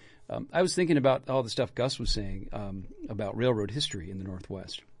moment. I was thinking about all the stuff Gus was saying about railroad history in the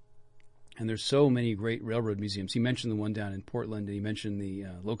Northwest. And there's so many great railroad museums. He mentioned the one down in Portland, and he mentioned the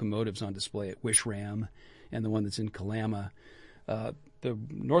locomotives on display at Wishram and the one that's in Kalama. The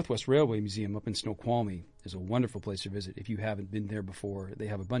Northwest Railway Museum up in Snoqualmie is a wonderful place to visit if you haven't been there before. They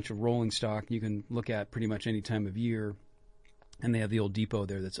have a bunch of rolling stock you can look at pretty much any time of year, and they have the old depot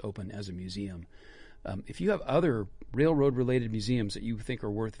there that's open as a museum. If you have other railroad-related museums that you think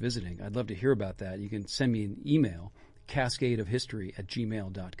are worth visiting, I'd love to hear about that. You can send me an email,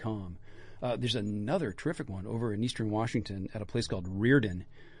 cascadeofhistory@gmail.com. There's another terrific one over in eastern Washington at a place called Reardon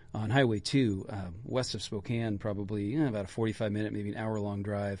on Highway 2, west of Spokane, probably about a 45-minute, maybe an hour-long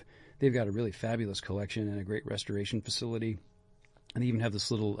drive. They've got a really fabulous collection and a great restoration facility. And they even have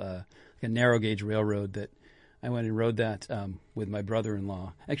this little like a narrow-gauge railroad that I went and rode that with my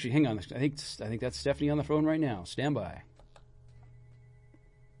brother-in-law. Actually, hang on. I think that's Stephanie on the phone right now. Stand by.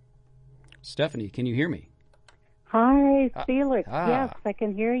 Stephanie, can you hear me? Hi, Felix. Yes, I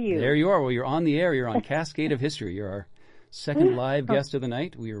can hear you. There you are. Well, you're on the air. You're on Cascade of History. You're our second live guest of the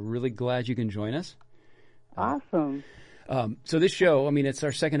night. We are really glad you can join us. Awesome. So this show, I mean, it's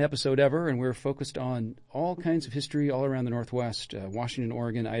our second episode ever, and we're focused on all kinds of history all around the Northwest, Washington,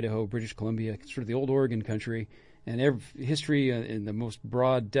 Oregon, Idaho, British Columbia, sort of the old Oregon country, and history in the most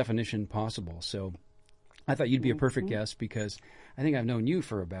broad definition possible. So I thought you'd be a perfect guest because I think I've known you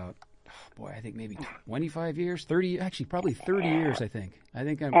for about, I think maybe 25 years, 30, actually probably 30 years, I think. I'm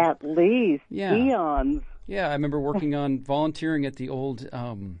at least eons. Yeah, I remember volunteering at the old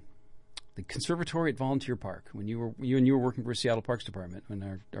the conservatory at Volunteer Park when you were working for Seattle Parks Department,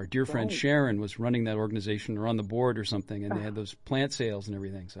 when our dear friend Sharon was running that organization or on the board or something, and they had those plant sales and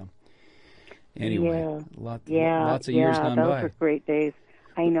everything. So anyway, lots of years gone by. Those were great days.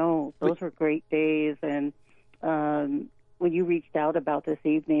 I know, those were great days. And when you reached out about this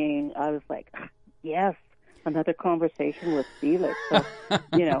evening, I was like, yes, another conversation with Felix. So,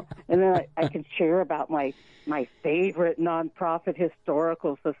 and then I can share about my favorite nonprofit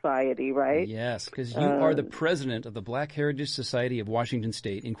historical society, right? Yes, because you are the president of the Black Heritage Society of Washington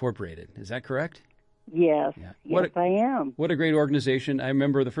State, Incorporated. Is that correct? Yes, yes, I am. What a great organization. I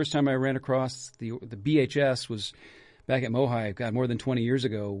remember the first time I ran across the BHS was back at Mohi, God, more than 20 years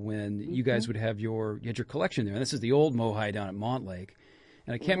ago, when you guys would have you had your collection there. And this is the old Mohi down at Montlake.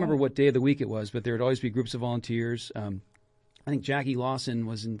 And I can't remember what day of the week it was, but there would always be groups of volunteers. I think Jackie Lawson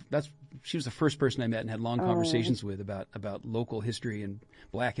she was the first person I met and had long conversations with about local history and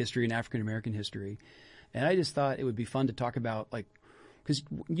Black history and African American history. And I just thought it would be fun to talk about, because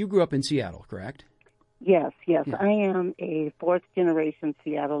you grew up in Seattle, correct? Yes. Yeah. I am a fourth generation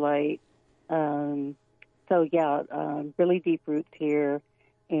Seattleite. Really deep roots here,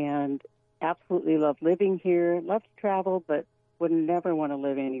 and absolutely love living here. Love to travel, but would never want to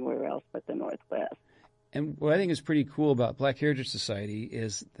live anywhere else but the Northwest. And what I think is pretty cool about Black Heritage Society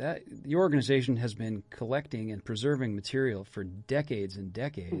is that your organization has been collecting and preserving material for decades and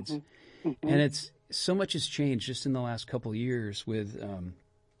decades. And it's so much has changed just in the last couple of years with,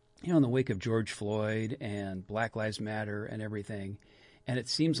 in the wake of George Floyd and Black Lives Matter and everything. And it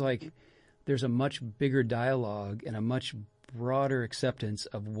seems like there's a much bigger dialogue and a much broader acceptance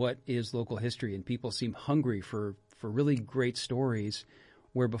of what is local history. And people seem hungry for really great stories,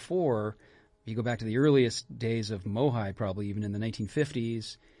 where before, you go back to the earliest days of Mohi, probably even in the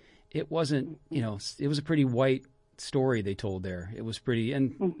 1950s, it wasn't, it was a pretty white story they told there. It was pretty,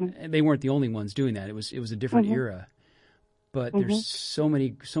 and they weren't the only ones doing that. It was a different era. But there's so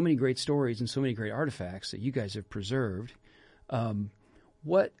many great stories and so many great artifacts that you guys have preserved. I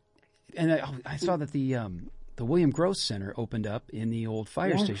saw that the William Gross Center opened up in the old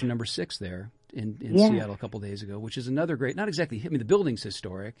fire station, number 6 there in Seattle a couple of days ago, which is another great, not exactly, the building's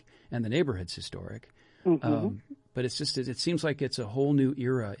historic and the neighborhood's historic, but it's just, it seems like it's a whole new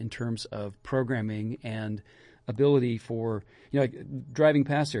era in terms of programming and ability for, like driving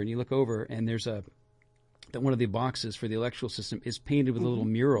past there and you look over and there's one of the boxes for the electrical system is painted with a little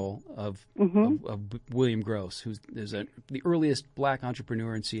mural of William Gross, who's the earliest Black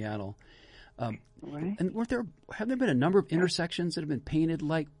entrepreneur in Seattle. Right. And have there been a number of intersections that have been painted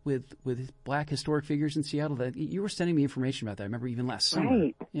with Black historic figures in Seattle? That you were sending me information about that. I remember even last summer.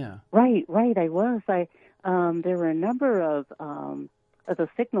 Right. Yeah. Right. I was. There were a number of the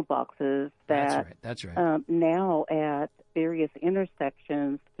signal boxes that That's right. Now at various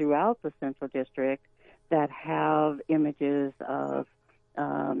intersections throughout the Central District that have images of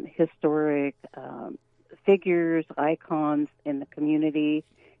historic figures, icons in the community,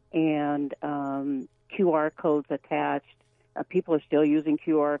 and QR codes attached. People are still using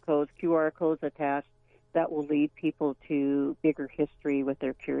QR codes attached that will lead people to bigger history with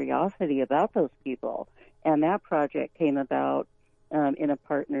their curiosity about those people. And that project came about in a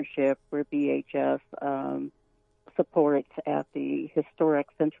partnership where BHS supports at the historic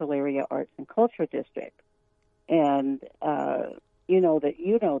Central Area Arts and Culture District. And you know that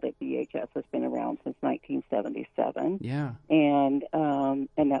BHS has been around since 1977. Yeah. And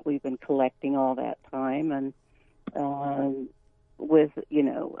that we've been collecting all that time. And with,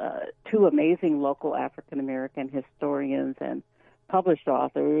 two amazing local African American historians and published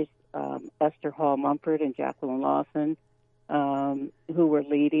authors, Esther Hall Mumford and Jacqueline Lawson, who were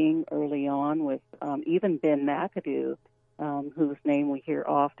leading early on with even Ben McAdoo, whose name we hear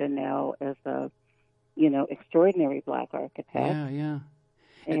often now as a, extraordinary black architect. Yeah.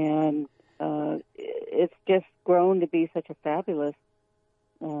 And it's just grown to be such a fabulous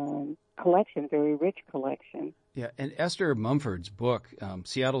collection, very rich collection. Yeah, and Esther Mumford's book,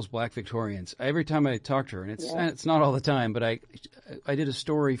 Seattle's Black Victorians. Every time I talk to her, and it's not all the time, but I did a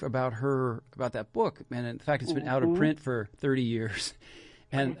story about that book, and in fact, it's been out of print for 30 years,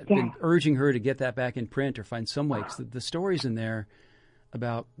 and I've been urging her to get that back in print or find some way. 'Cause the stories in there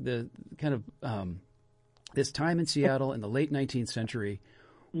about the kind of this time in Seattle in the late 19th century,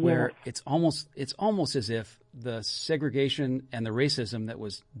 where it's almost as if the segregation and the racism that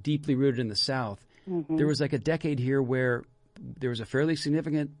was deeply rooted in the South. There was like a decade here where there was a fairly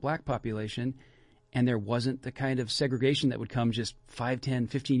significant black population, and there wasn't the kind of segregation that would come just 5, 10,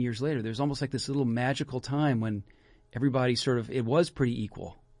 15 years later. There's almost like this little magical time when everybody it was pretty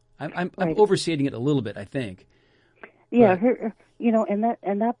equal. I'm overstating it a little bit, I think. Yeah,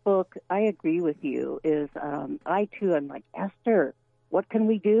 and that book, I agree with you, is I too am like, Esther, what can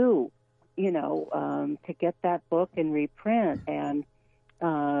we do, to get that book in reprint? And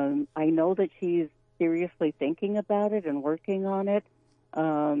I know that she's seriously thinking about it and working on it.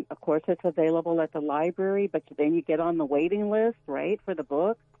 Of course, it's available at the library, but then you get on the waiting list, right, for the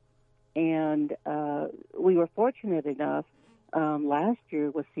book. And we were fortunate enough last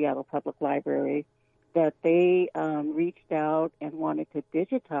year with Seattle Public Library that they reached out and wanted to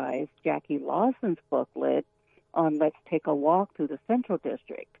digitize Jackie Lawson's booklet on Let's Take a Walk Through the Central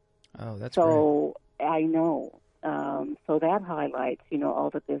District. Oh, that's so great. I know. So that highlights, all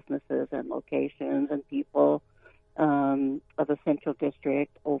the businesses and locations and people of the Central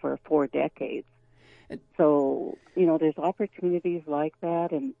District over 4 decades. So, there's opportunities like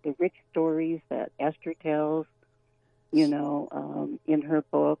that, and the rich stories that Esther tells, in her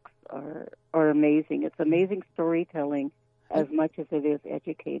books are amazing. It's amazing storytelling as much as it is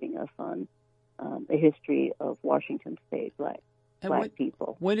educating us on the history of Washington State, black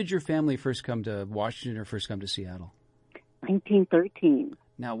people. When did your family first come to Washington or first come to Seattle? 1913.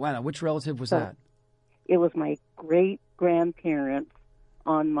 Now, wow, which relative was that? It was my great-grandparents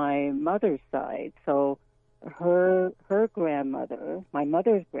on my mother's side. So her grandmother, my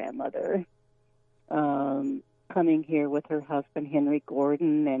mother's grandmother, coming here with her husband, Henry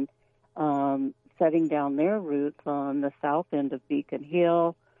Gordon, and setting down their roots on the south end of Beacon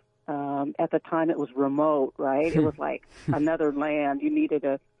Hill. At the time, it was remote, right? It was like another land. You needed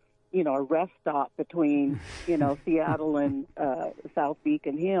a rest stop between, Seattle and South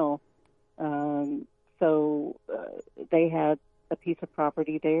Beacon Hill. So they had a piece of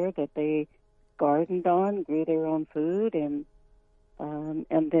property there that they gardened on, grew their own food, and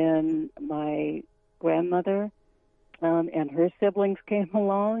then my grandmother and her siblings came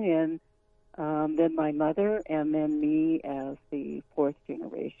along, and then my mother, and then me as the 4th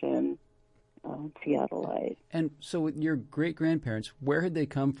generation Seattleite. And so with your great-grandparents, where had they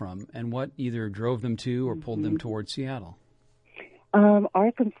come from, and what either drove them to or pulled them towards Seattle?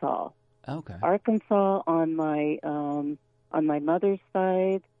 Arkansas. Okay. Arkansas on my mother's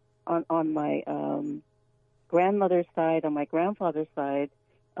side, on my grandmother's side, on my grandfather's side,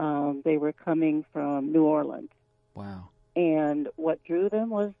 they were coming from New Orleans. Wow. And what drew them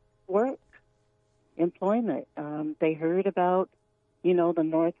was work, employment. They heard about, the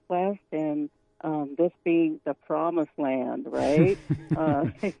Northwest and this being the promised land, right?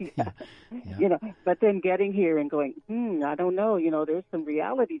 Yeah. But then getting here and going, I don't know, there's some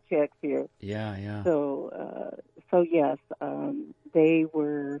reality checks here. Yeah. So yes, they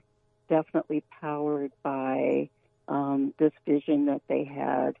were definitely powered by this vision that they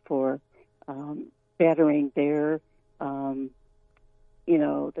had for bettering their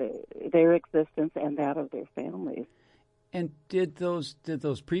their existence and that of their families. And did those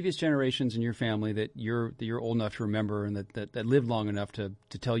previous generations in your family that you're old enough to remember and that lived long enough to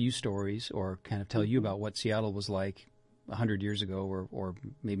tell you stories or kind of tell you about what Seattle was like 100 years ago or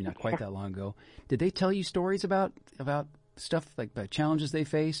maybe not quite that long ago, did they tell you stories about stuff like the challenges they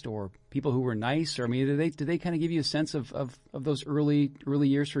faced or people who were nice? Or I mean, did they kind of give you a sense of those early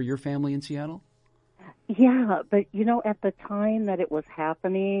years for your family in Seattle? Yeah, but at the time that it was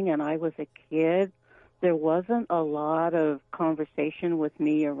happening and I was a kid, there wasn't a lot of conversation with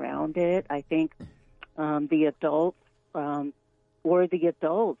me around it. I think the adults were the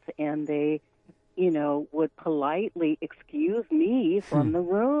adults, and they, would politely excuse me from the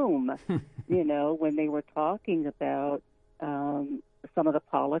room, when they were talking about some of the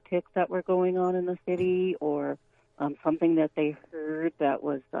politics that were going on in the city, or something that they heard that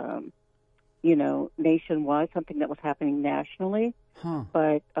was, nationwide, something that was happening nationally. Huh.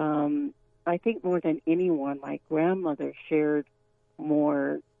 But I think more than anyone, my grandmother shared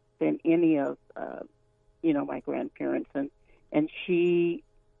more than any of, my grandparents. And she,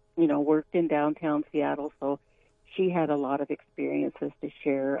 worked in downtown Seattle, so she had a lot of experiences to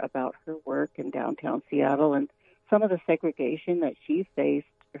share about her work in downtown Seattle and some of the segregation that she faced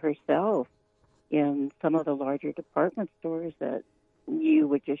herself in some of the larger department stores that you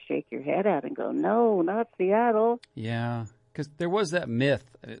would just shake your head at and go, no, not Seattle. Yeah, because there was that myth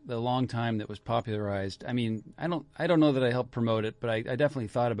the long time that was popularized. I mean, I don't know that I helped promote it, but I definitely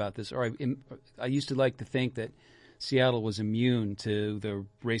thought about this. Or I used to like to think that Seattle was immune to the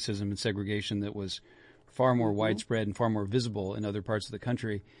racism and segregation that was far more widespread and far more visible in other parts of the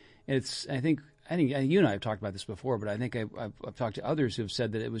country. I think you and I have talked about this before, but I think I've talked to others who have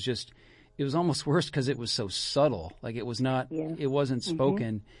said that it was almost worse because it was so subtle. Like it wasn't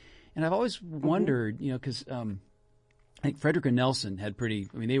spoken. And I've always wondered, because I think Frederick and Nelson had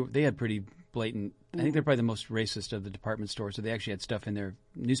they had pretty blatant. I think they're probably the most racist of the department stores. So they actually had stuff in their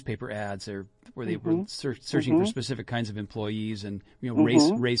newspaper ads where they were searching for specific kinds of employees and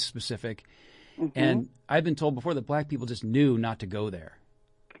race specific. And I've been told before that black people just knew not to go there.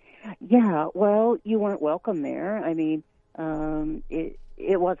 Yeah, well, you weren't welcome there. I mean,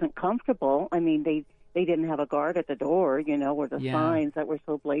 it wasn't comfortable. I mean, they didn't have a guard at the door, or the signs that were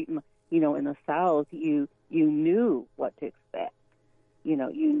so blatant. In the South, you knew what to expect. You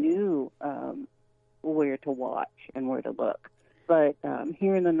knew where to watch and where to look. But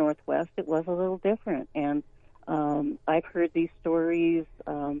here in the Northwest, it was a little different. And I've heard these stories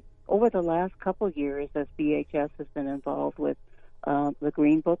over the last couple of years as BHS has been involved with the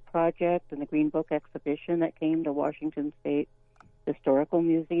Green Book Project and the Green Book exhibition that came to Washington State Historical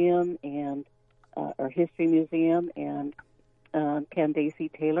Museum and or History Museum, and Candace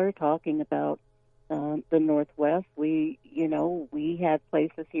Taylor talking about the Northwest. We had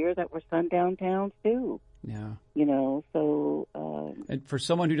places here that were sundown towns too. Yeah. So. And for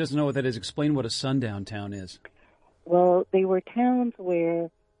someone who doesn't know what that is, explain what a sundown town is. Well, they were towns where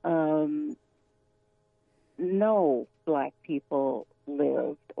no black people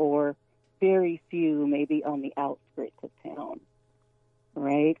lived, or very few, maybe on the outskirts of town,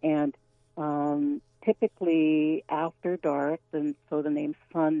 right? And typically after dark, and so the name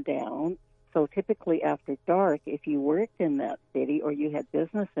sundown. So typically after dark, if you worked in that city or you had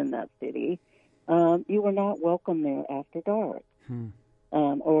business in that city, you were not welcome there after dark.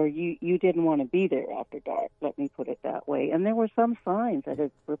 Or you didn't want to be there after dark, let me put it that way. And there were some signs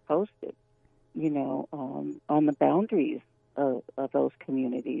that were posted, on the boundaries of those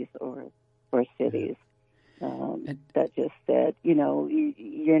communities or cities that just said,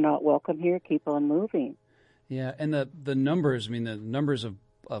 you're not welcome here, keep on moving. Yeah, and the numbers, the numbers of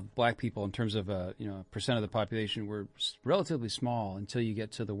black people in terms of percent of the population were relatively small until you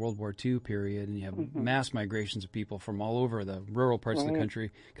get to the World War II period, and you have mass migrations of people from all over the rural parts of the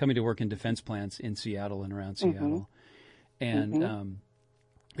country coming to work in defense plants in Seattle and around Seattle. And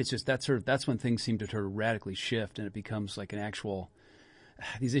it's just that's when things seem to sort of radically shift, and it becomes like an actual.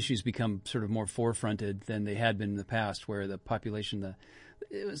 These issues become sort of more forefronted than they had been in the past, where the population,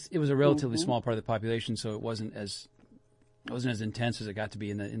 it was a relatively small part of the population, so it wasn't as intense as it got to be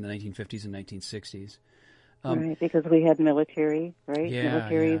in the 1950s and 1960s. Right, because we had military, right? Yeah,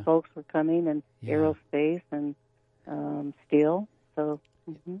 military folks were coming, and aerospace and steel. So.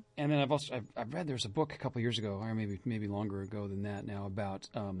 And then I've read there's a book a couple years ago, or maybe longer ago than that now, about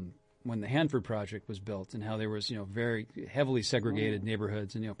when the Hanford Project was built and how there was very heavily segregated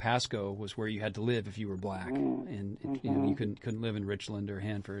neighborhoods, and Pasco was where you had to live if you were black, and you couldn't live in Richland or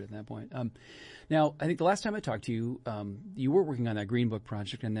Hanford at that point. Now, I think the last time I talked to you, you were working on that Green Book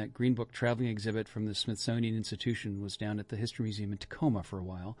project, and that Green Book traveling exhibit from the Smithsonian Institution was down at the History Museum in Tacoma for a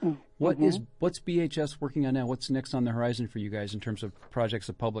while. What's BHS working on now? What's next on the horizon for you guys in terms of projects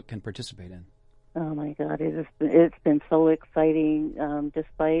the public can participate in? Oh my God, it's been so exciting,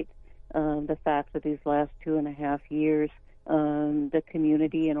 despite the fact that these last 2.5 years, the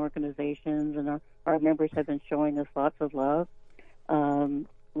community and organizations and our members have been showing us lots of love.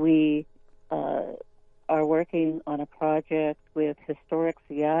 We are working on a project with Historic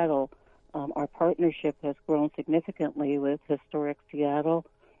Seattle. Our partnership has grown significantly with Historic Seattle.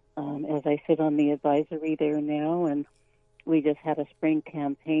 As I sit on the advisory there now, and we just had a spring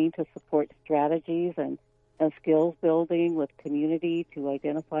campaign to support strategies and skills building with community to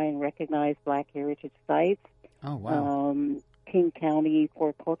identify and recognize Black heritage sites. Oh, wow. King County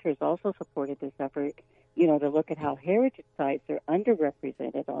Fork Culture has also supported this effort, to look at how heritage sites are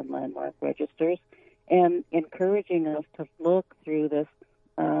underrepresented on landmark registers and encouraging us to look through this,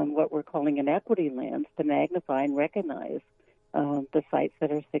 what we're calling an equity lens, to magnify and recognize the sites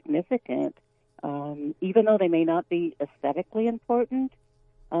that are significant. Even though they may not be aesthetically important,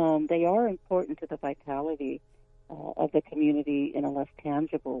 they are important to the vitality of the community in a less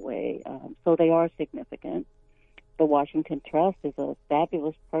tangible way. So they are significant. The Washington Trust is a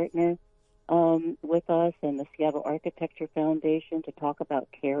fabulous partner with us and the Seattle Architecture Foundation to talk about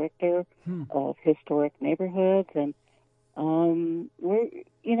character of historic neighborhoods. And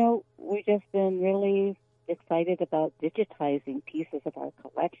we've just been really excited about digitizing pieces of our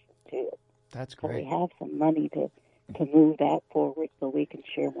collection too. That's So great. we have some money to move that forward so we can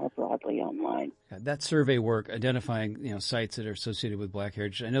share more broadly online. That survey work, identifying sites that are associated with Black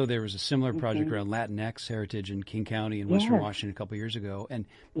heritage. I know there was a similar project around Latinx heritage in King County in Western Washington a couple of years ago. And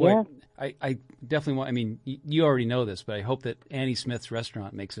boy, I definitely want. I mean, you already know this, but I hope that Annie Smith's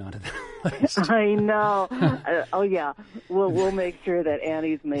restaurant makes it onto that list. I know. Oh yeah, we'll make sure that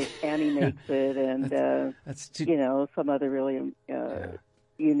Annie makes it, and That's too, some other really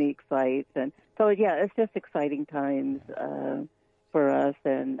unique sites. And so it's just exciting times for us,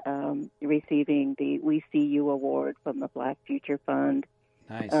 and receiving the We See You award from the Black Future Fund.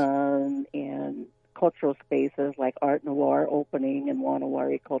 nice. And cultural spaces like Art Noir opening and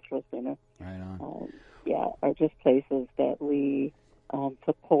Wanawari Cultural Center. Right on. Are just places that we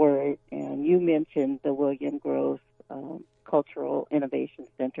support. And you mentioned the William Gross Cultural Innovation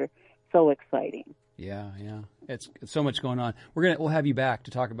Center. So exciting. Yeah. It's so much going on. We'll have you back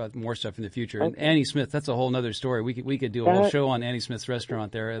to talk about more stuff in the future. And Annie Smith, that's a whole nother story. We could do a whole show on Annie Smith's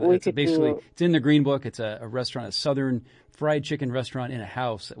restaurant there. It's in the Green Book. It's a restaurant, a Southern fried chicken restaurant in a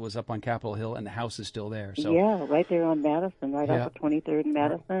house that was up on Capitol Hill, and the house is still there. So right there on Madison, right off of 23rd and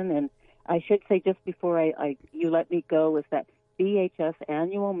Madison. And I should say, just before you let me go, is that BHS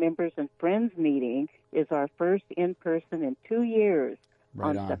annual members and friends meeting is our first in-person in 2 years.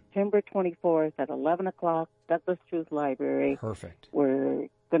 Right on September 24th at 11 o'clock, Douglas Truth Library. Perfect. We're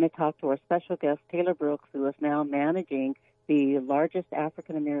going to talk to our special guest, Taylor Brooks, who is now managing the largest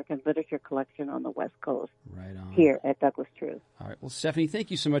African-American literature collection on the West Coast. Right on. Here at Douglas Truth. All right. Well, Stephanie,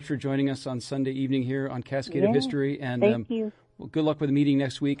 thank you so much for joining us on Sunday evening here on Cascade of History. And thank you. Well, good luck with the meeting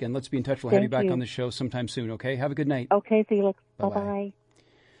next week, and let's be in touch. We'll have you back on the show sometime soon, okay? Have a good night. Okay, Felix. Bye-bye. Bye-bye.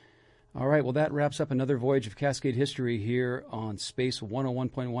 All right, well, that wraps up another voyage of Cascade History here on Space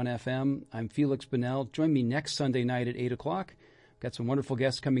 101.1 FM. I'm Felix Bunnell. Join me next Sunday night at 8 o'clock. Got some wonderful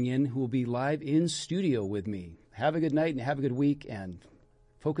guests coming in who will be live in studio with me. Have a good night and have a good week, and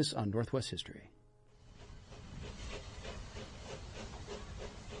focus on Northwest history.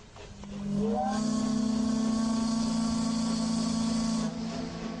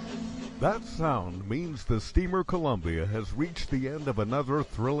 That sound means the steamer Columbia has reached the end of another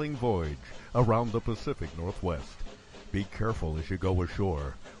thrilling voyage around the Pacific Northwest. Be careful as you go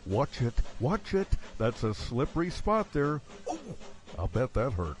ashore. Watch it, watch it. That's a slippery spot there. Oh, I'll bet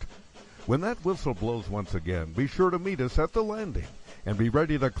that hurt. When that whistle blows once again, be sure to meet us at the landing and be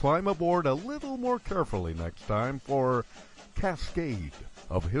ready to climb aboard a little more carefully next time for Cascade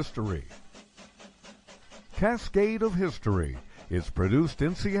of History. Cascade of History is produced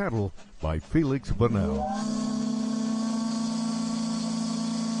in Seattle by Felix Bunnell.